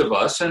most of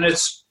us, and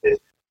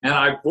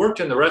I've worked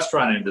in the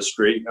restaurant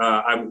industry.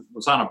 I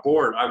was on a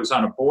board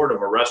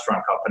of a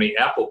restaurant company,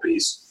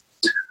 Applebee's,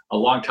 a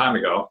long time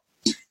ago.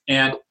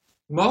 And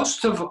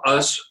most of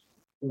us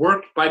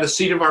worked by the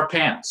seat of our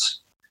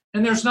pants.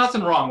 And there's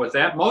nothing wrong with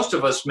that. Most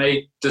of us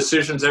make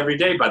decisions every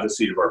day by the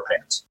seat of our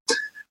pants.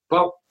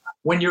 But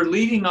when you're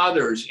leading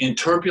others in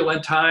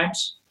turbulent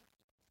times,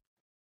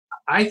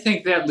 I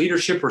think that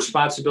leadership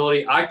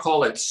responsibility, I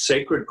call it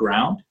sacred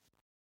ground.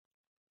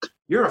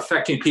 You're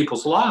affecting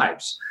people's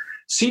lives.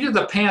 Seat of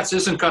the pants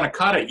isn't going to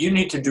cut it. You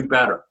need to do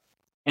better.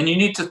 And you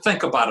need to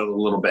think about it a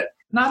little bit.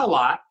 Not a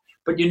lot,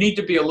 but you need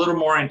to be a little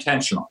more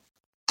intentional.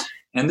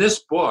 And this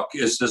book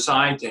is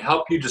designed to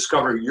help you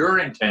discover your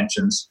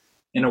intentions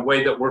in a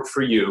way that work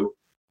for you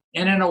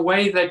and in a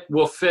way that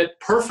will fit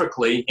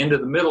perfectly into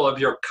the middle of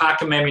your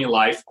cockamamie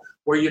life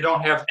where you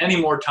don't have any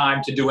more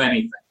time to do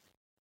anything.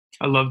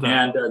 I love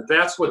that. And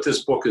that's what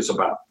this book is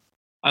about.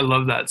 I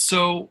love that.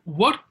 So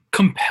what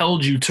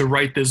compelled you to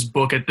write this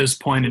book at this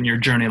point in your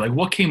journey? Like,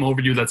 what came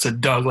over you that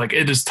said, Doug, like,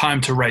 it is time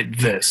to write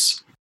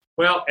this?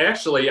 Well,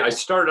 actually, I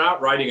started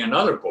out writing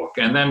another book,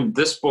 and then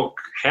this book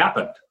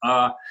happened.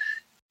 I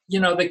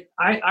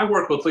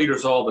work with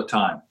leaders all the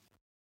time,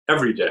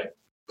 every day.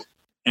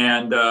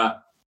 And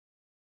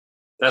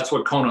that's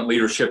what Conant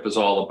Leadership is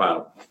all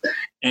about.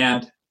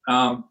 And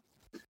to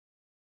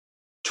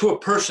a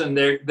person,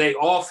 they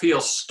all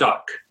feel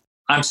stuck.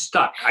 I'm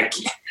stuck. I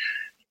can't.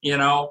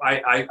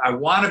 I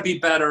want to be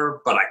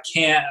better, but I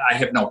can't. I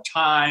have no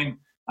time.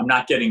 I'm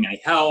not getting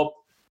any help.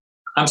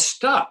 I'm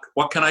stuck.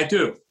 What can I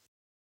do?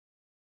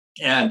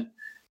 And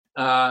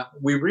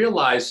we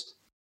realized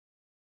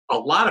a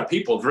lot of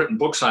people have written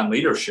books on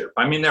leadership.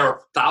 I mean, there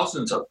are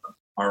thousands of them,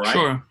 all right?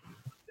 Sure.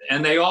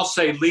 And they all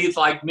say, lead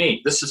like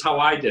me. This is how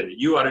I did it.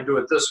 You ought to do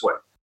it this way.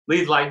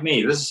 Lead like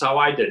me. This is how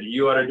I did it.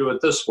 You ought to do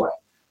it this way.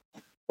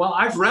 Well,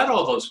 I've read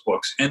all those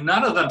books, and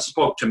none of them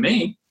spoke to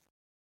me.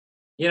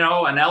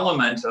 An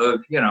element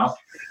of,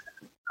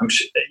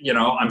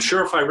 I'm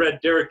sure if I read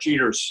Derek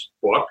Jeter's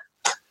book,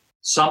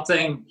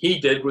 something he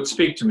did would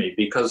speak to me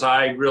because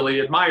I really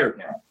admired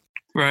him.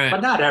 Right.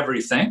 But not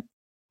everything.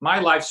 My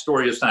life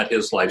story is not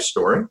his life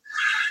story.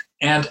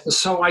 And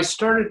so I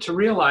started to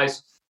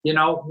realize,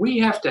 we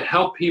have to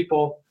help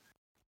people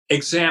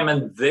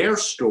examine their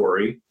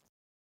story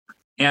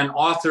and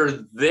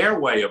author their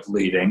way of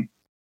leading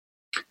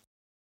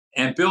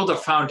and build a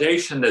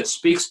foundation that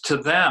speaks to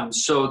them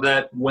so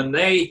that when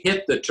they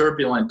hit the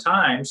turbulent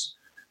times,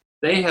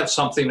 they have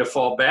something to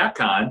fall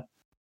back on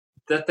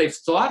that they've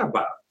thought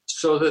about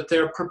so that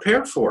they're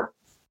prepared for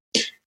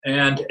it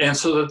and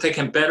so that they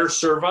can better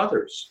serve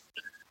others.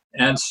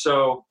 And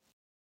so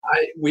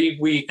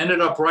we ended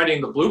up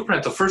writing the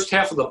blueprint. The first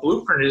half of the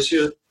blueprint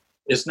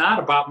is not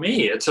about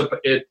me.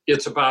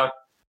 It's about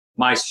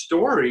my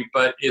story,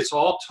 but it's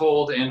all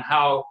told in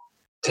how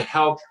to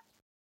help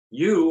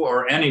you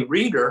or any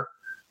reader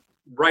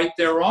create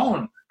their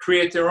own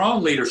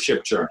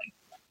leadership journey.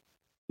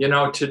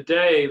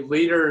 Today,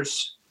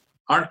 leaders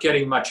aren't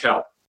getting much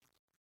help.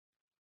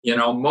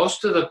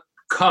 Most of the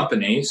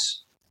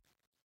companies,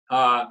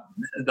 the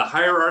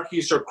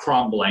hierarchies are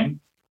crumbling.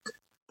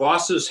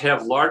 Bosses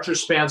have larger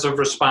spans of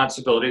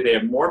responsibility. They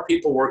have more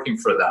people working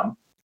for them.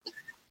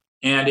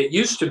 And it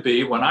used to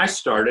be, when I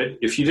started,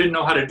 if you didn't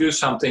know how to do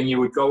something, you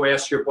would go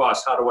ask your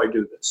boss, how do I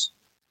do this?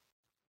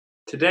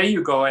 Today,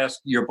 you go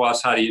ask your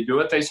boss, how do you do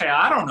it? They say,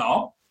 I don't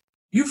know.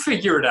 You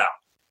figure it out.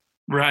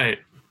 Right.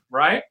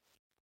 Right?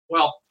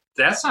 Well,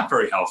 that's not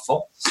very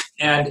helpful.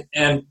 And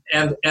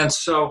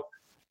so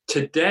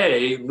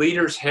today,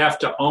 leaders have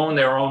to own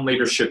their own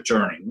leadership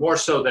journey, more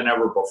so than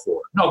ever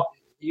before. No,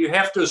 you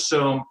have to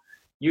assume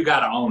you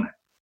got to own it.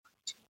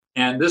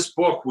 And this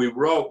book we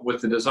wrote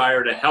with the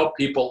desire to help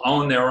people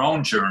own their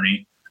own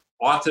journey,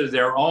 author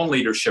their own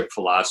leadership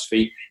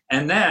philosophy,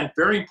 and then,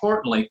 very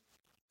importantly,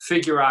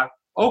 figure out,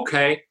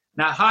 okay,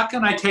 now how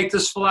can I take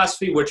this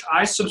philosophy, which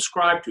I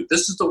subscribe to?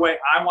 This is the way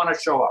I want to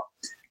show up.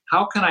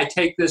 How can I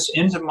take this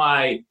into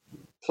my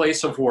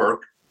place of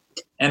work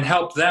and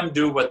help them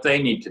do what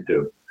they need to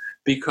do?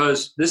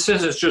 because this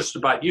isn't just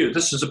about you.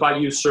 This is about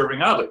you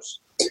serving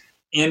others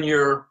in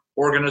your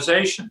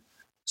organization.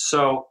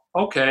 So,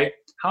 okay,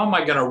 how am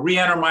I going to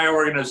re-enter my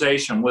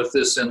organization with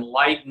this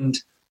enlightened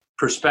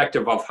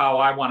perspective of how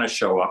I want to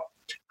show up?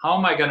 How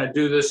am I going to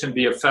do this and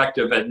be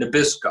effective at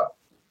Nabisco,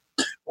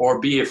 or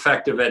be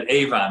effective at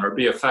Avon, or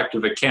be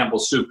effective at Campbell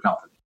Soup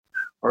Company,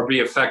 or be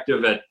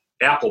effective at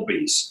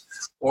Applebee's,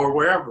 or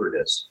wherever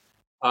it is?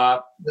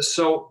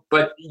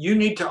 But you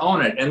need to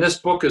own it. And this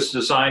book is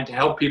designed to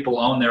help people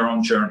own their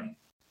own journey.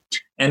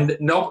 And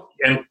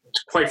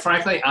quite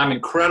frankly, I'm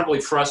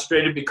incredibly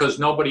frustrated because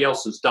nobody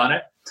else has done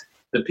it.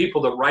 The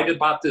people that write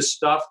about this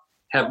stuff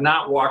have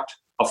not walked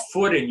a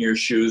foot in your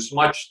shoes,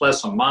 much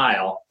less a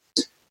mile.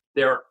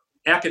 They're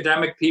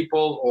academic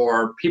people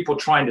or people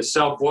trying to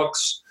sell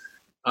books,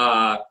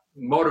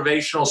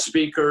 motivational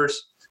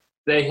speakers.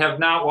 They have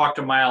not walked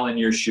a mile in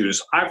your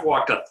shoes. I've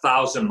walked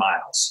 1,000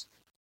 miles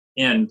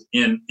in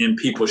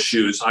people's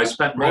shoes. I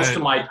spent most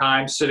of my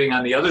time sitting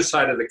on the other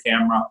side of the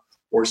camera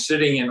or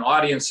sitting in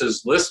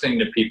audiences listening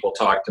to people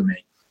talk to me.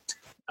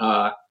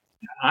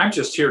 I'm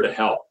just here to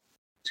help.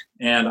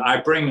 And I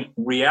bring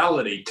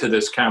reality to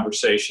this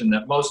conversation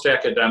that most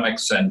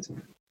academics and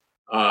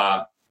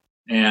other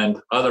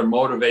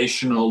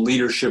motivational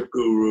leadership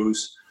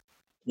gurus,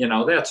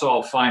 that's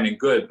all fine and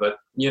good. But,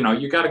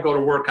 you got to go to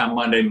work on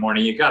Monday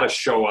morning. You got to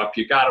show up.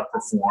 You got to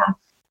perform.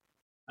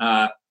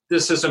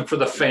 This isn't for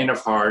the faint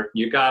of heart.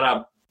 You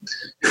got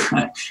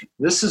to,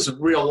 this is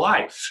real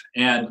life.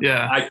 And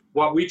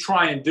what we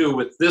try and do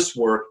with this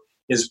work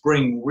is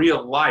bring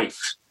real life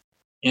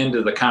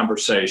into the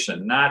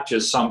conversation, not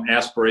just some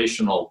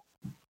aspirational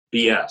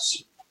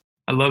BS.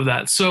 I love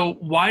that. So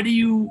why do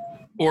you,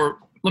 or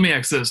let me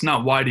ask this,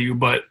 not why do you,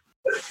 but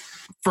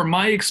from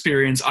my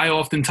experience, I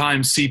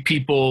oftentimes see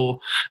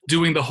people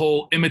doing the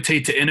whole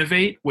imitate to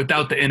innovate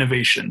without the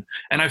innovation.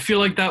 And I feel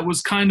like that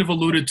was kind of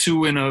alluded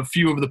to in a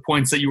few of the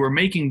points that you were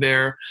making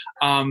there.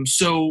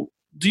 So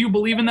do you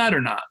believe in that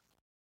or not?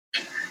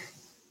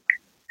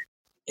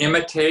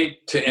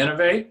 Imitate to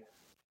innovate?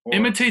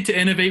 Imitate to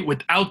innovate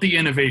without the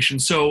innovation.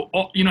 So,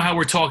 you know how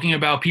we're talking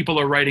about people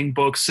are writing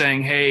books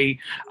saying, hey,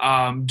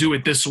 do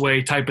it this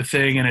way type of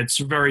thing. And it's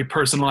very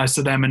personalized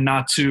to them and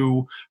not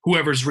to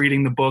whoever's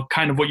reading the book,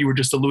 kind of what you were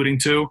just alluding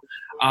to.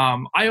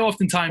 I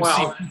oftentimes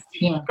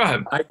see... Go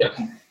ahead.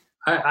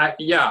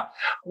 Yeah.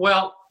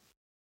 Well,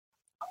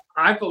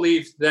 I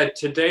believe that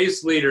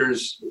today's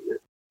leaders,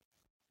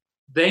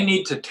 they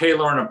need to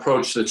tailor an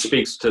approach that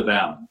speaks to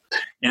them.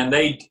 And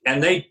they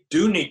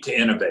do need to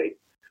innovate.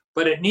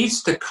 But it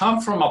needs to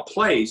come from a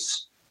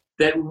place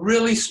that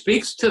really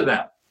speaks to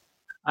them.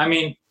 I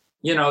mean,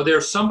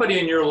 there's somebody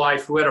in your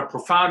life who had a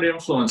profound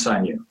influence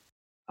on you.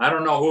 I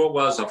don't know who it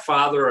was, a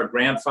father, a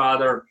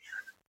grandfather,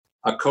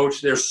 a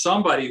coach. There's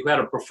somebody who had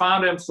a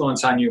profound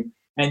influence on you.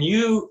 And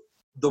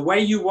the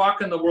way you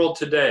walk in the world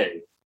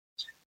today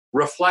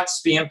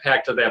reflects the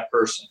impact of that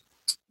person.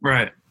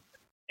 Right.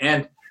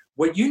 And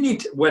what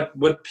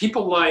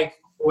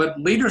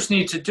leaders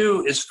need to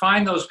do is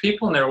find those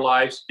people in their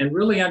lives and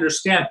really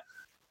understand,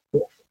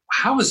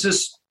 how is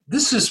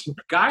this is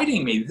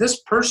guiding me.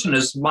 This person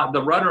is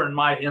the rudder in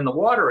the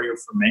water here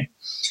for me.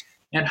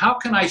 And how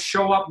can I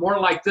show up more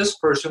like this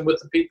person with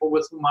the people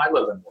with whom I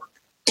live and work?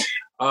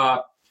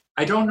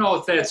 I don't know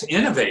if that's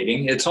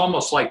innovating. It's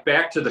almost like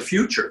Back to the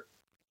Future.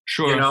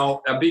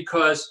 Sure.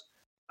 Because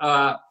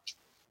what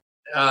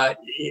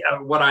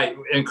I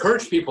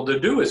encourage people to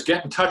do is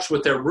get in touch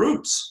with their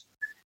roots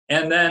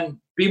and then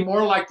be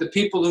more like the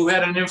people who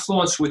had an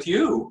influence with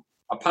you,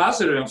 a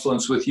positive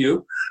influence with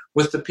you,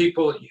 with the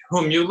people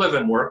whom you live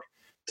and work.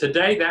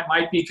 Today, that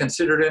might be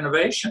considered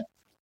innovation.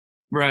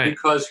 Right.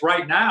 Because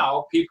right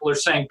now, people are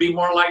saying, be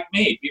more like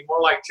me, be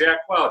more like Jack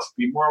Welch,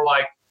 be more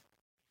like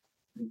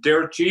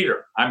Derek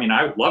Jeter. I mean,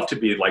 I would love to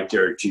be like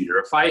Derek Jeter.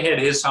 If I had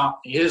his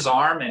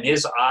arm and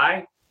his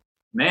eye,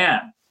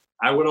 man,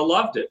 I would have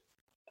loved it.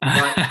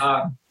 But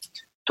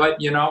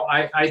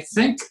I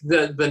think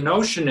the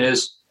notion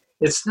is,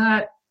 it's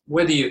not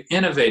whether you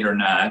innovate or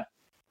not.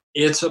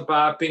 It's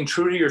about being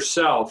true to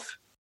yourself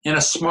in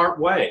a smart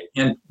way.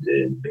 In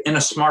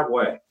a smart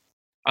way.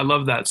 I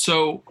love that.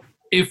 So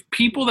if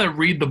people that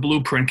read the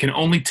blueprint can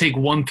only take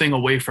one thing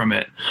away from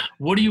it,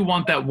 what do you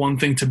want that one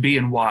thing to be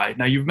and why?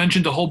 Now, you've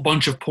mentioned a whole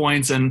bunch of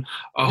points and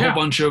a whole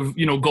bunch of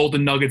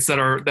golden nuggets that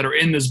are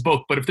in this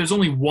book. But if there's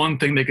only one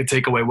thing they could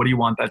take away, what do you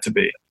want that to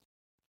be?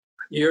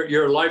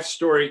 Your life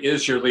story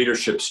is your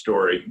leadership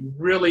story.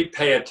 Really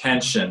pay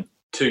attention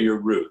to your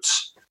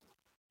roots.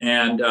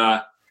 And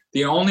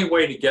the only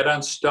way to get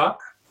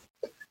unstuck,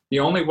 the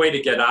only way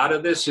to get out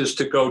of this is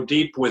to go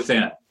deep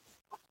within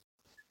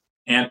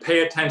and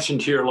pay attention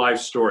to your life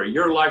story.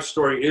 Your life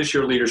story is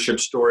your leadership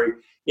story.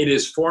 It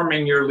is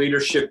forming your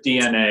leadership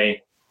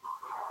DNA,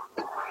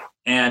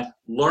 and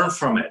learn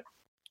from it.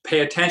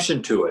 Pay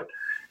attention to it.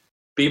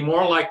 Be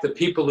more like the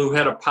people who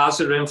had a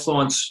positive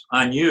influence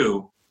on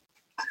you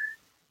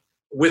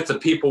with the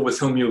people with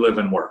whom you live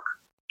and work.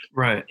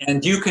 Right.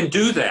 And you can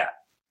do that.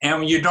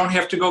 And you don't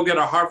have to go get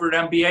a Harvard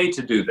MBA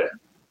to do that.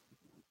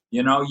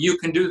 You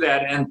can do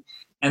that.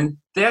 And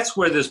that's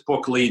where this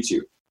book leads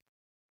you.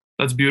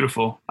 That's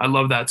beautiful. I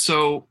love that.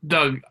 So,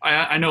 Doug,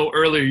 I know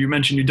earlier you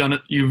mentioned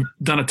you've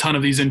done a ton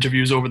of these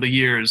interviews over the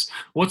years.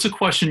 What's a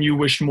question you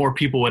wish more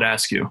people would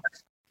ask you?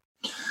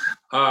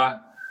 I've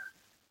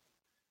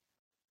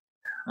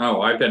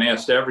been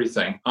asked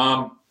everything.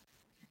 Well,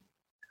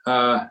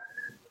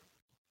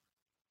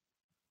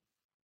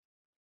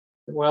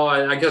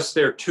 I guess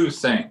there are two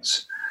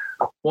things.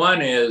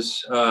 One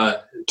is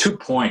 2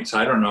 points.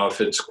 I don't know if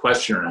it's a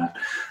question or not.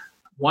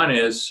 One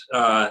is,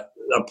 a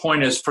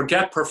point is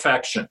forget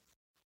perfection.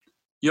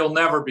 You'll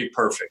never be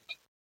perfect.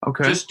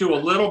 Okay. Just do a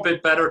little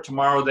bit better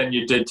tomorrow than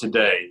you did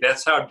today.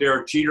 That's how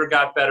Derek Jeter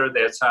got better.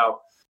 That's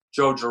how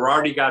Joe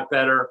Girardi got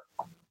better.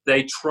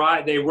 They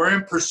were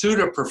in pursuit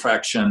of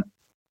perfection,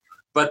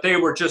 but they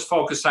were just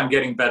focused on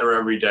getting better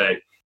every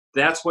day.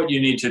 That's what you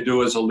need to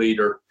do as a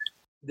leader.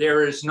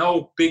 There is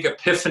no big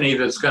epiphany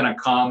that's going to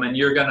come and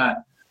you're going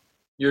to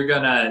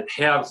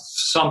have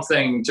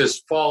something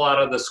just fall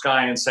out of the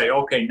sky and say,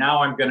 okay,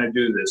 now I'm going to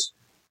do this.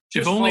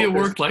 If only it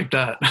worked like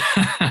that.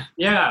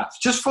 Yeah,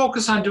 just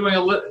focus on doing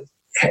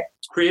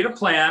create a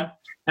plan,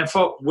 and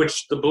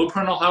which the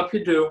blueprint will help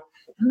you do,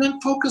 and then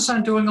focus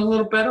on doing a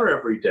little better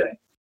every day.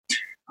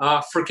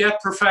 Forget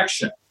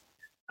perfection.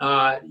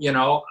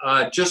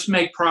 Just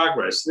make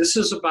progress. This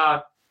is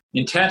about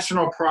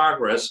intentional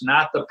progress,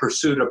 not the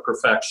pursuit of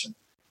perfection.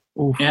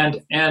 Oof.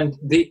 And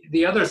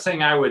the other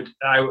thing I would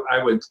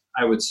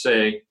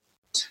say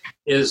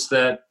is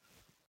that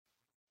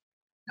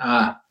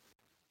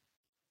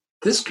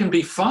this can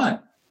be fun.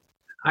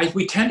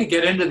 We tend to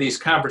get into these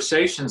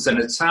conversations and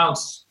it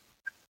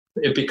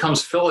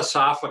becomes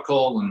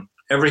philosophical and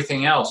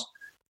everything else.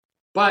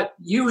 But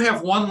you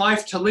have one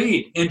life to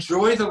lead.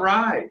 Enjoy the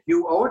ride.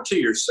 You owe it to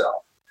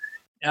yourself.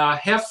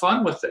 Have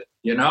fun with it.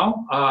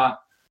 I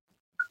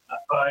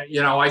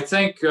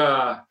think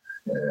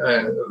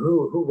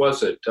who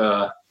was it?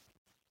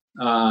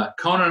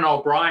 Conan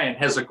O'Brien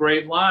has a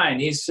great line.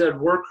 He said,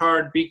 "Work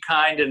hard, be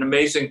kind, and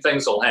amazing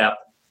things will happen."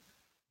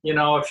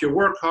 If you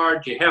work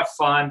hard, you have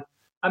fun,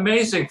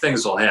 amazing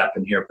things will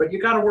happen here, but you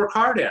got to work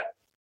hard at it.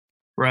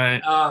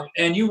 Right.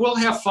 And you will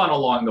have fun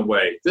along the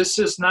way. This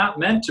is not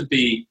meant to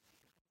be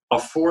a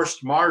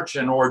forced march,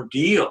 an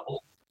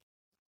ordeal.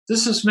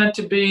 This is meant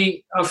to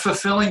be a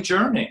fulfilling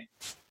journey.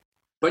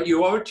 But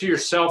you owe it to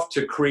yourself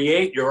to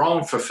create your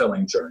own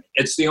fulfilling journey.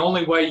 It's the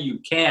only way you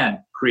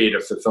can create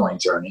a fulfilling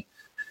journey.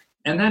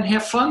 And then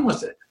have fun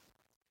with it.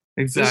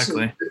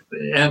 Exactly.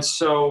 And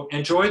so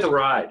enjoy the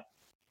ride.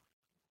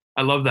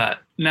 I love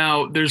that.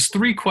 Now, there's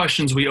 3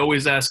 questions we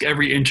always ask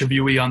every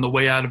interviewee on the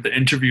way out of the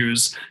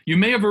interviews. You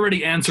may have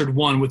already answered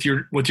one with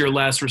your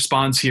last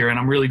response here, and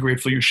I'm really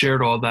grateful you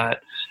shared all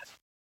that.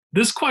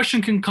 This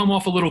question can come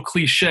off a little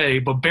cliche,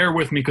 but bear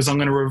with me because I'm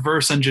going to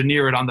reverse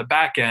engineer it on the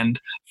back end.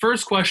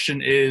 First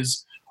question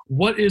is,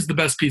 what is the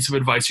best piece of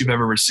advice you've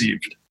ever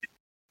received?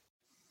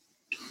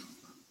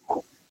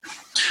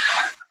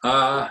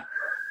 I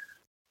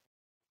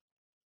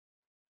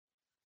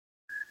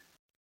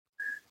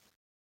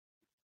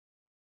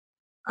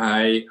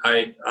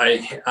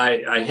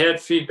had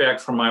feedback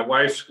from my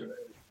wife's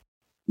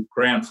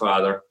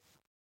grandfather,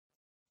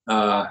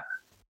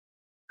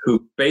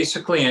 who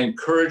basically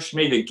encouraged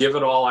me to give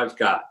it all I've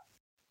got.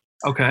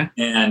 Okay.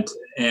 And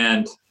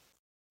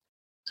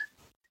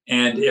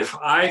if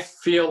I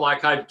feel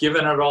like I've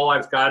given it all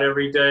I've got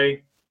every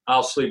day,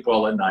 I'll sleep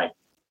well at night.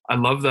 I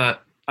love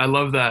that. I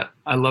love that.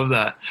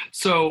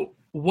 So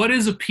what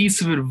is a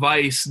piece of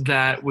advice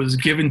that was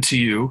given to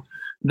you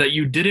that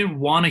you didn't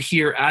want to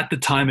hear at the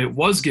time it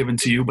was given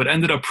to you, but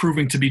ended up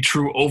proving to be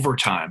true over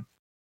time?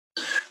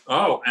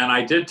 Oh, and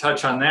I did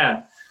touch on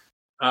that.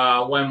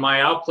 When my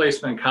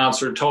outplacement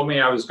counselor told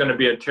me I was going to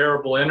be a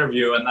terrible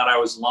interview and that I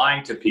was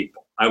lying to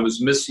people. I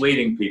was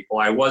misleading people.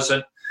 I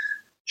wasn't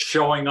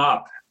showing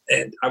up.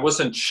 And I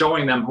wasn't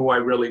showing them who I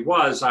really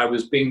was. I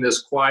was being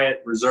this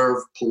quiet,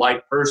 reserved,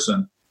 polite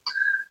person.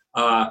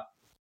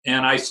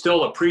 And I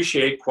still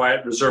appreciate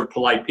quiet, reserved,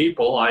 polite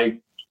people. I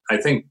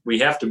think we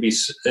have to be,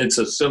 it's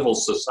a civil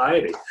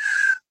society.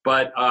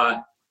 But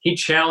he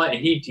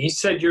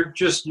said,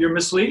 you're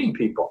misleading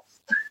people.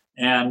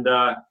 And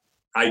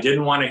I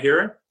didn't want to hear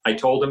it. I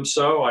told him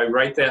so. I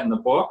write that in the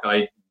book.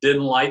 I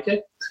didn't like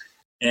it.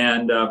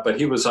 But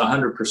he was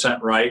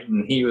 100% right.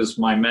 And he was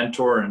my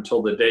mentor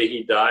until the day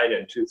he died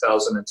in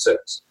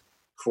 2006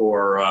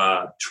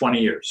 for 20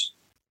 years.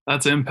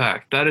 That's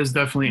impact. That is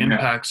definitely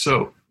impact. Yeah.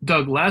 So,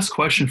 Doug, last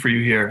question for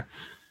you here.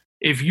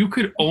 If you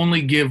could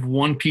only give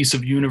one piece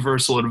of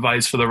universal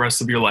advice for the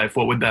rest of your life,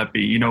 what would that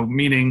be?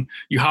 Meaning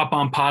you hop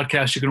on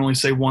podcasts, you can only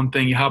say one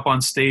thing. You hop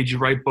on stage, you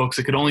write books.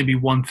 It could only be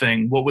one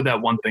thing. What would that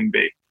one thing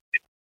be?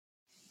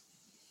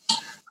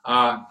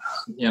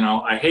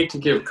 I hate to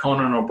give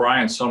Conan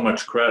O'Brien so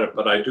much credit,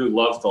 but I do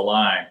love the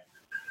line.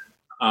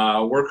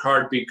 Work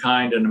hard, be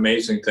kind, and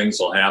amazing things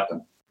will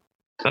happen.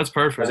 That's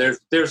perfect.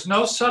 There's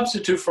no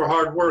substitute for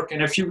hard work.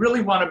 And if you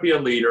really want to be a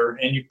leader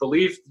and you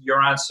believe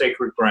you're on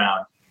sacred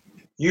ground,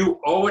 you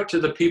owe it to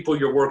the people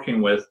you're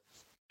working with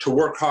to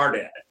work hard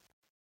at it.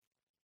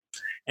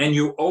 And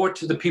you owe it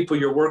to the people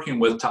you're working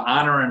with to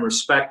honor and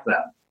respect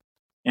them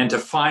and to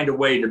find a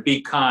way to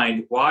be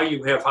kind while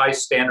you have high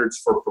standards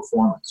for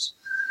performance.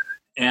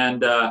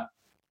 And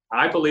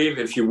I believe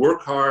if you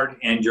work hard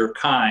and you're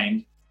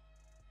kind,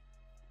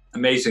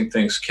 amazing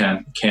things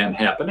can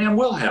happen and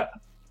will happen.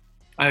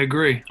 I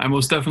agree. I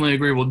most definitely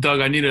agree. Well, Doug,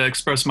 I need to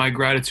express my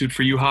gratitude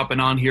for you hopping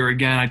on here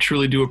again. I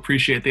truly do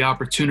appreciate the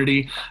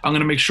opportunity. I'm going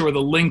to make sure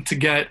the link to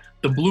get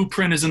the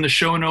blueprint is in the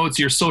show notes,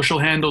 your social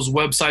handles,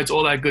 websites,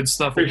 all that good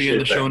stuff will be in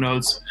the show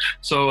notes.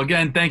 So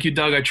again, thank you,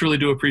 Doug. I truly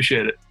do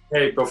appreciate it.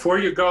 Hey, before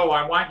you go,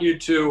 I want you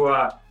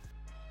to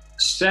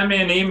send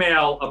me an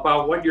email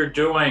about what you're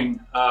doing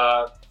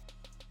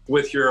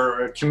with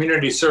your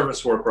community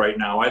service work right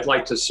now. I'd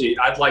like to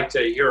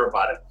hear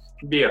about it. It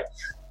could be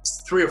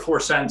 3 or 4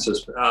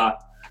 sentences.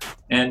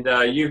 And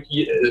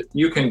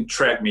you can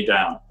track me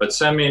down, but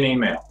send me an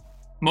email.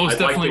 Most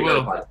definitely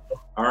will.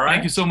 All right.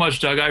 Thank you so much,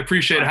 Doug. I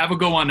appreciate it. Have a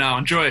good one now.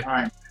 Enjoy. All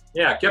right.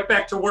 Yeah, get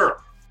back to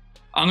work.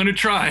 I'm going to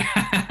try.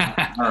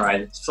 All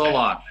right. So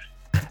long.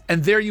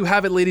 And there you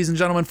have it, ladies and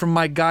gentlemen, from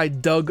my guy,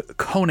 Doug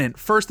Conant.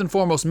 First and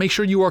foremost, make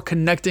sure you are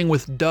connecting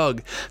with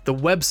Doug. The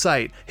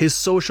website, his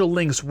social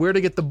links, where to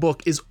get the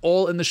book is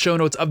all in the show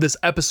notes of this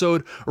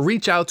episode.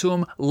 Reach out to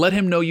him. Let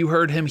him know you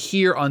heard him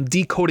here on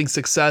Decoding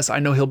Success. I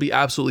know he'll be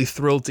absolutely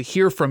thrilled to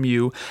hear from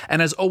you.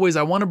 And as always,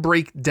 I want to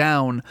break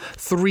down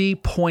 3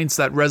 points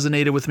that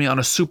resonated with me on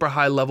a super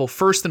high level.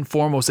 First and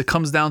foremost, it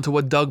comes down to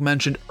what Doug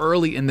mentioned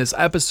early in this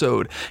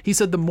episode. He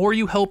said, the more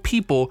you help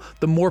people,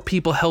 the more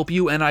people help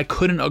you. And I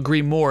couldn't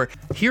agree more.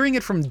 Hearing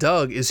it from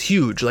Doug is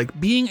huge. Like,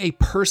 being a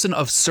person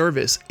of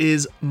service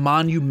is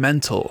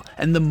monumental.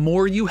 And the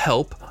more you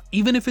help,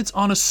 even if it's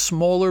on a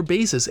smaller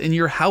basis in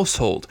your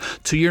household,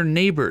 to your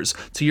neighbors,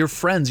 to your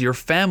friends, your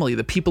family,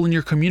 the people in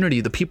your community,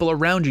 the people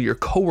around you, your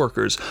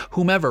coworkers,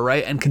 whomever,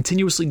 right? And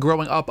continuously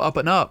growing up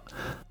and up.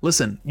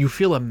 Listen, you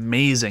feel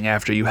amazing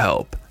after you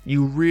help.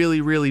 You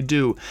really, really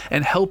do.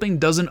 And helping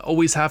doesn't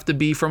always have to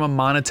be from a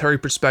monetary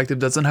perspective,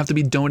 doesn't have to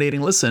be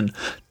donating. Listen,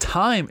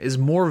 time is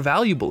more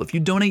valuable. If you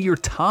donate your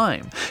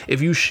time,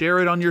 if you share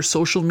it on your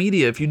social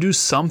media, if you do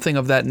something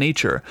of that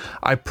nature,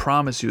 I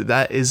promise you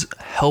that is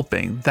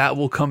helping. That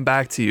will come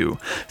back to you.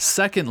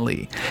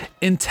 Secondly,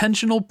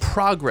 intentional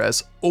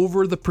progress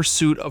over the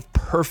pursuit of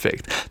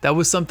perfect. That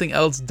was something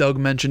else Doug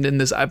mentioned in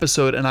this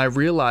episode, and I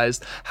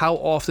realized how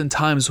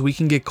oftentimes we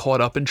can get caught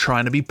up in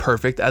trying to be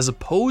perfect as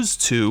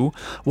opposed to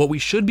what we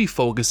should be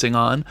focusing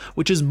on,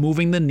 which is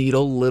moving the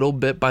needle little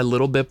bit by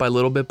little bit by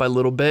little bit by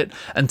little bit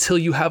until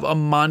you have a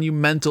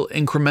monumental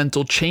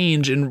incremental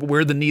change in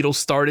where the needle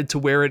started to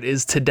where it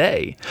is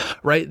today,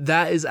 right?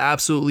 That is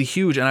absolutely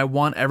huge, and I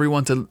want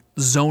everyone to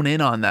zone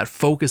in on that,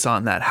 focus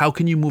on that. How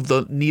can you move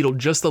the needle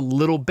just a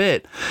little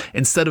bit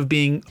instead of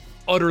being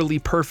utterly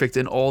perfect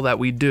in all that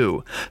we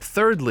do?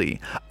 Thirdly,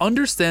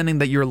 understanding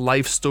that your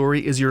life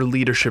story is your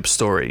leadership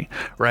story,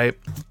 right?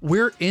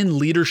 We're in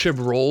leadership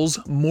roles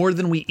more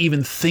than we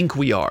even think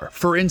we are.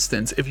 For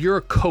instance, if you're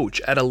a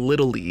coach at a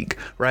little league,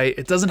 right?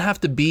 It doesn't have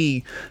to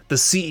be the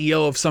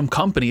CEO of some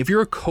company. If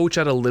you're a coach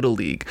at a little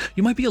league,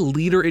 you might be a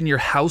leader in your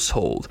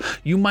household.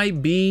 You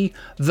might be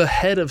the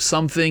head of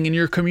something in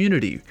your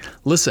community.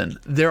 Listen,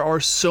 there are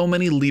so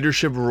many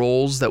leadership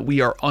roles that we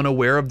are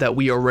unaware of that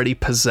we already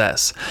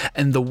possess.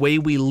 And the way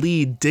we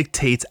lead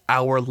dictates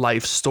our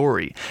life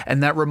story.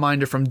 And that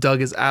reminder from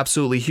Doug is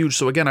absolutely huge.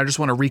 So again, I just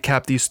want to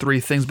recap these 3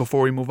 things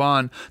before we move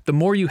on. The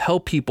more you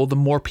help people, the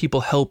more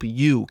people help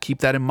you. Keep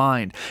that in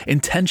mind.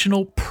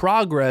 Intentional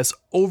progress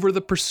over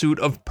the pursuit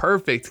of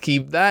perfect.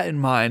 Keep that in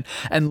mind.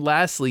 And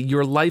lastly,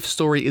 your life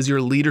story is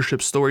your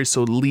leadership story.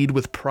 So lead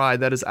with pride.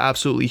 That is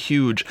absolutely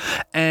huge.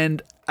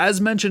 And as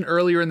mentioned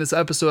earlier in this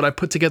episode, I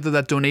put together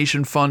that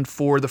donation fund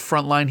for the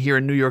Frontline here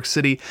in New York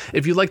City.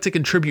 If you'd like to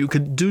contribute, you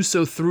could do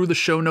so through the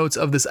show notes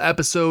of this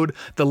episode.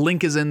 The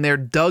link is in there.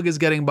 Doug is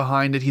getting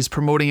behind it. He's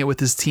promoting it with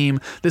his team.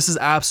 This is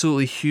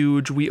absolutely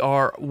huge. We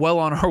are well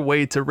on our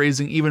way to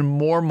raising even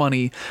more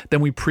money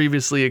than we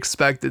previously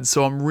expected.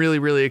 So I'm really,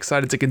 really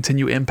excited to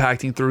continue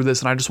impacting through this.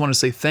 And I just want to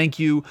say thank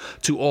you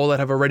to all that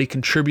have already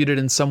contributed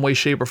in some way,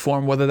 shape, or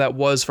form, whether that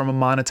was from a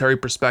monetary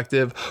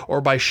perspective or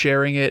by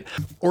sharing it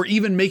or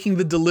even making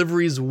the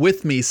deliveries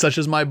with me, such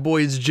as my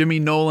boys Jimmy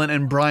Nolan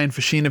and Brian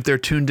Fasheen. If they're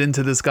tuned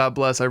into this, God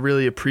bless. I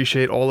really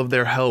appreciate all of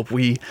their help.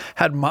 We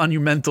had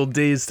monumental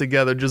days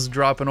together, just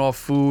dropping off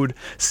food,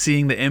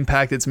 seeing the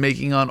impact it's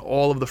making on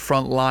all of the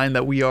front line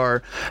that we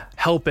are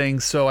helping.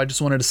 So I just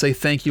wanted to say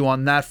thank you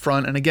on that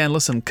front. And again,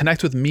 listen,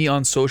 connect with me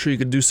on social. You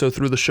can do so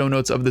through the show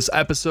notes of this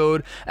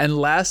episode. And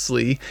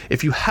lastly,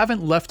 if you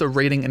haven't left a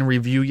rating and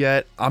review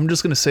yet, I'm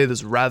just going to say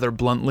this rather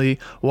bluntly.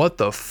 What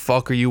the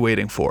fuck are you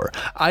waiting for?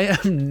 I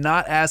am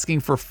not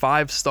asking for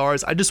 5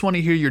 stars. I just want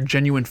to hear your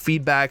genuine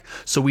feedback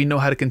so we know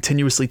how to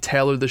continuously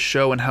tailor the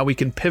show and how we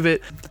can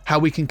pivot, how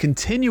we can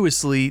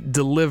continuously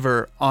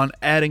deliver on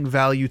adding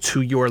value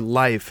to your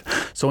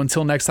life. So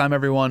until next time,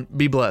 everyone,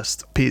 be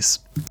blessed. Peace.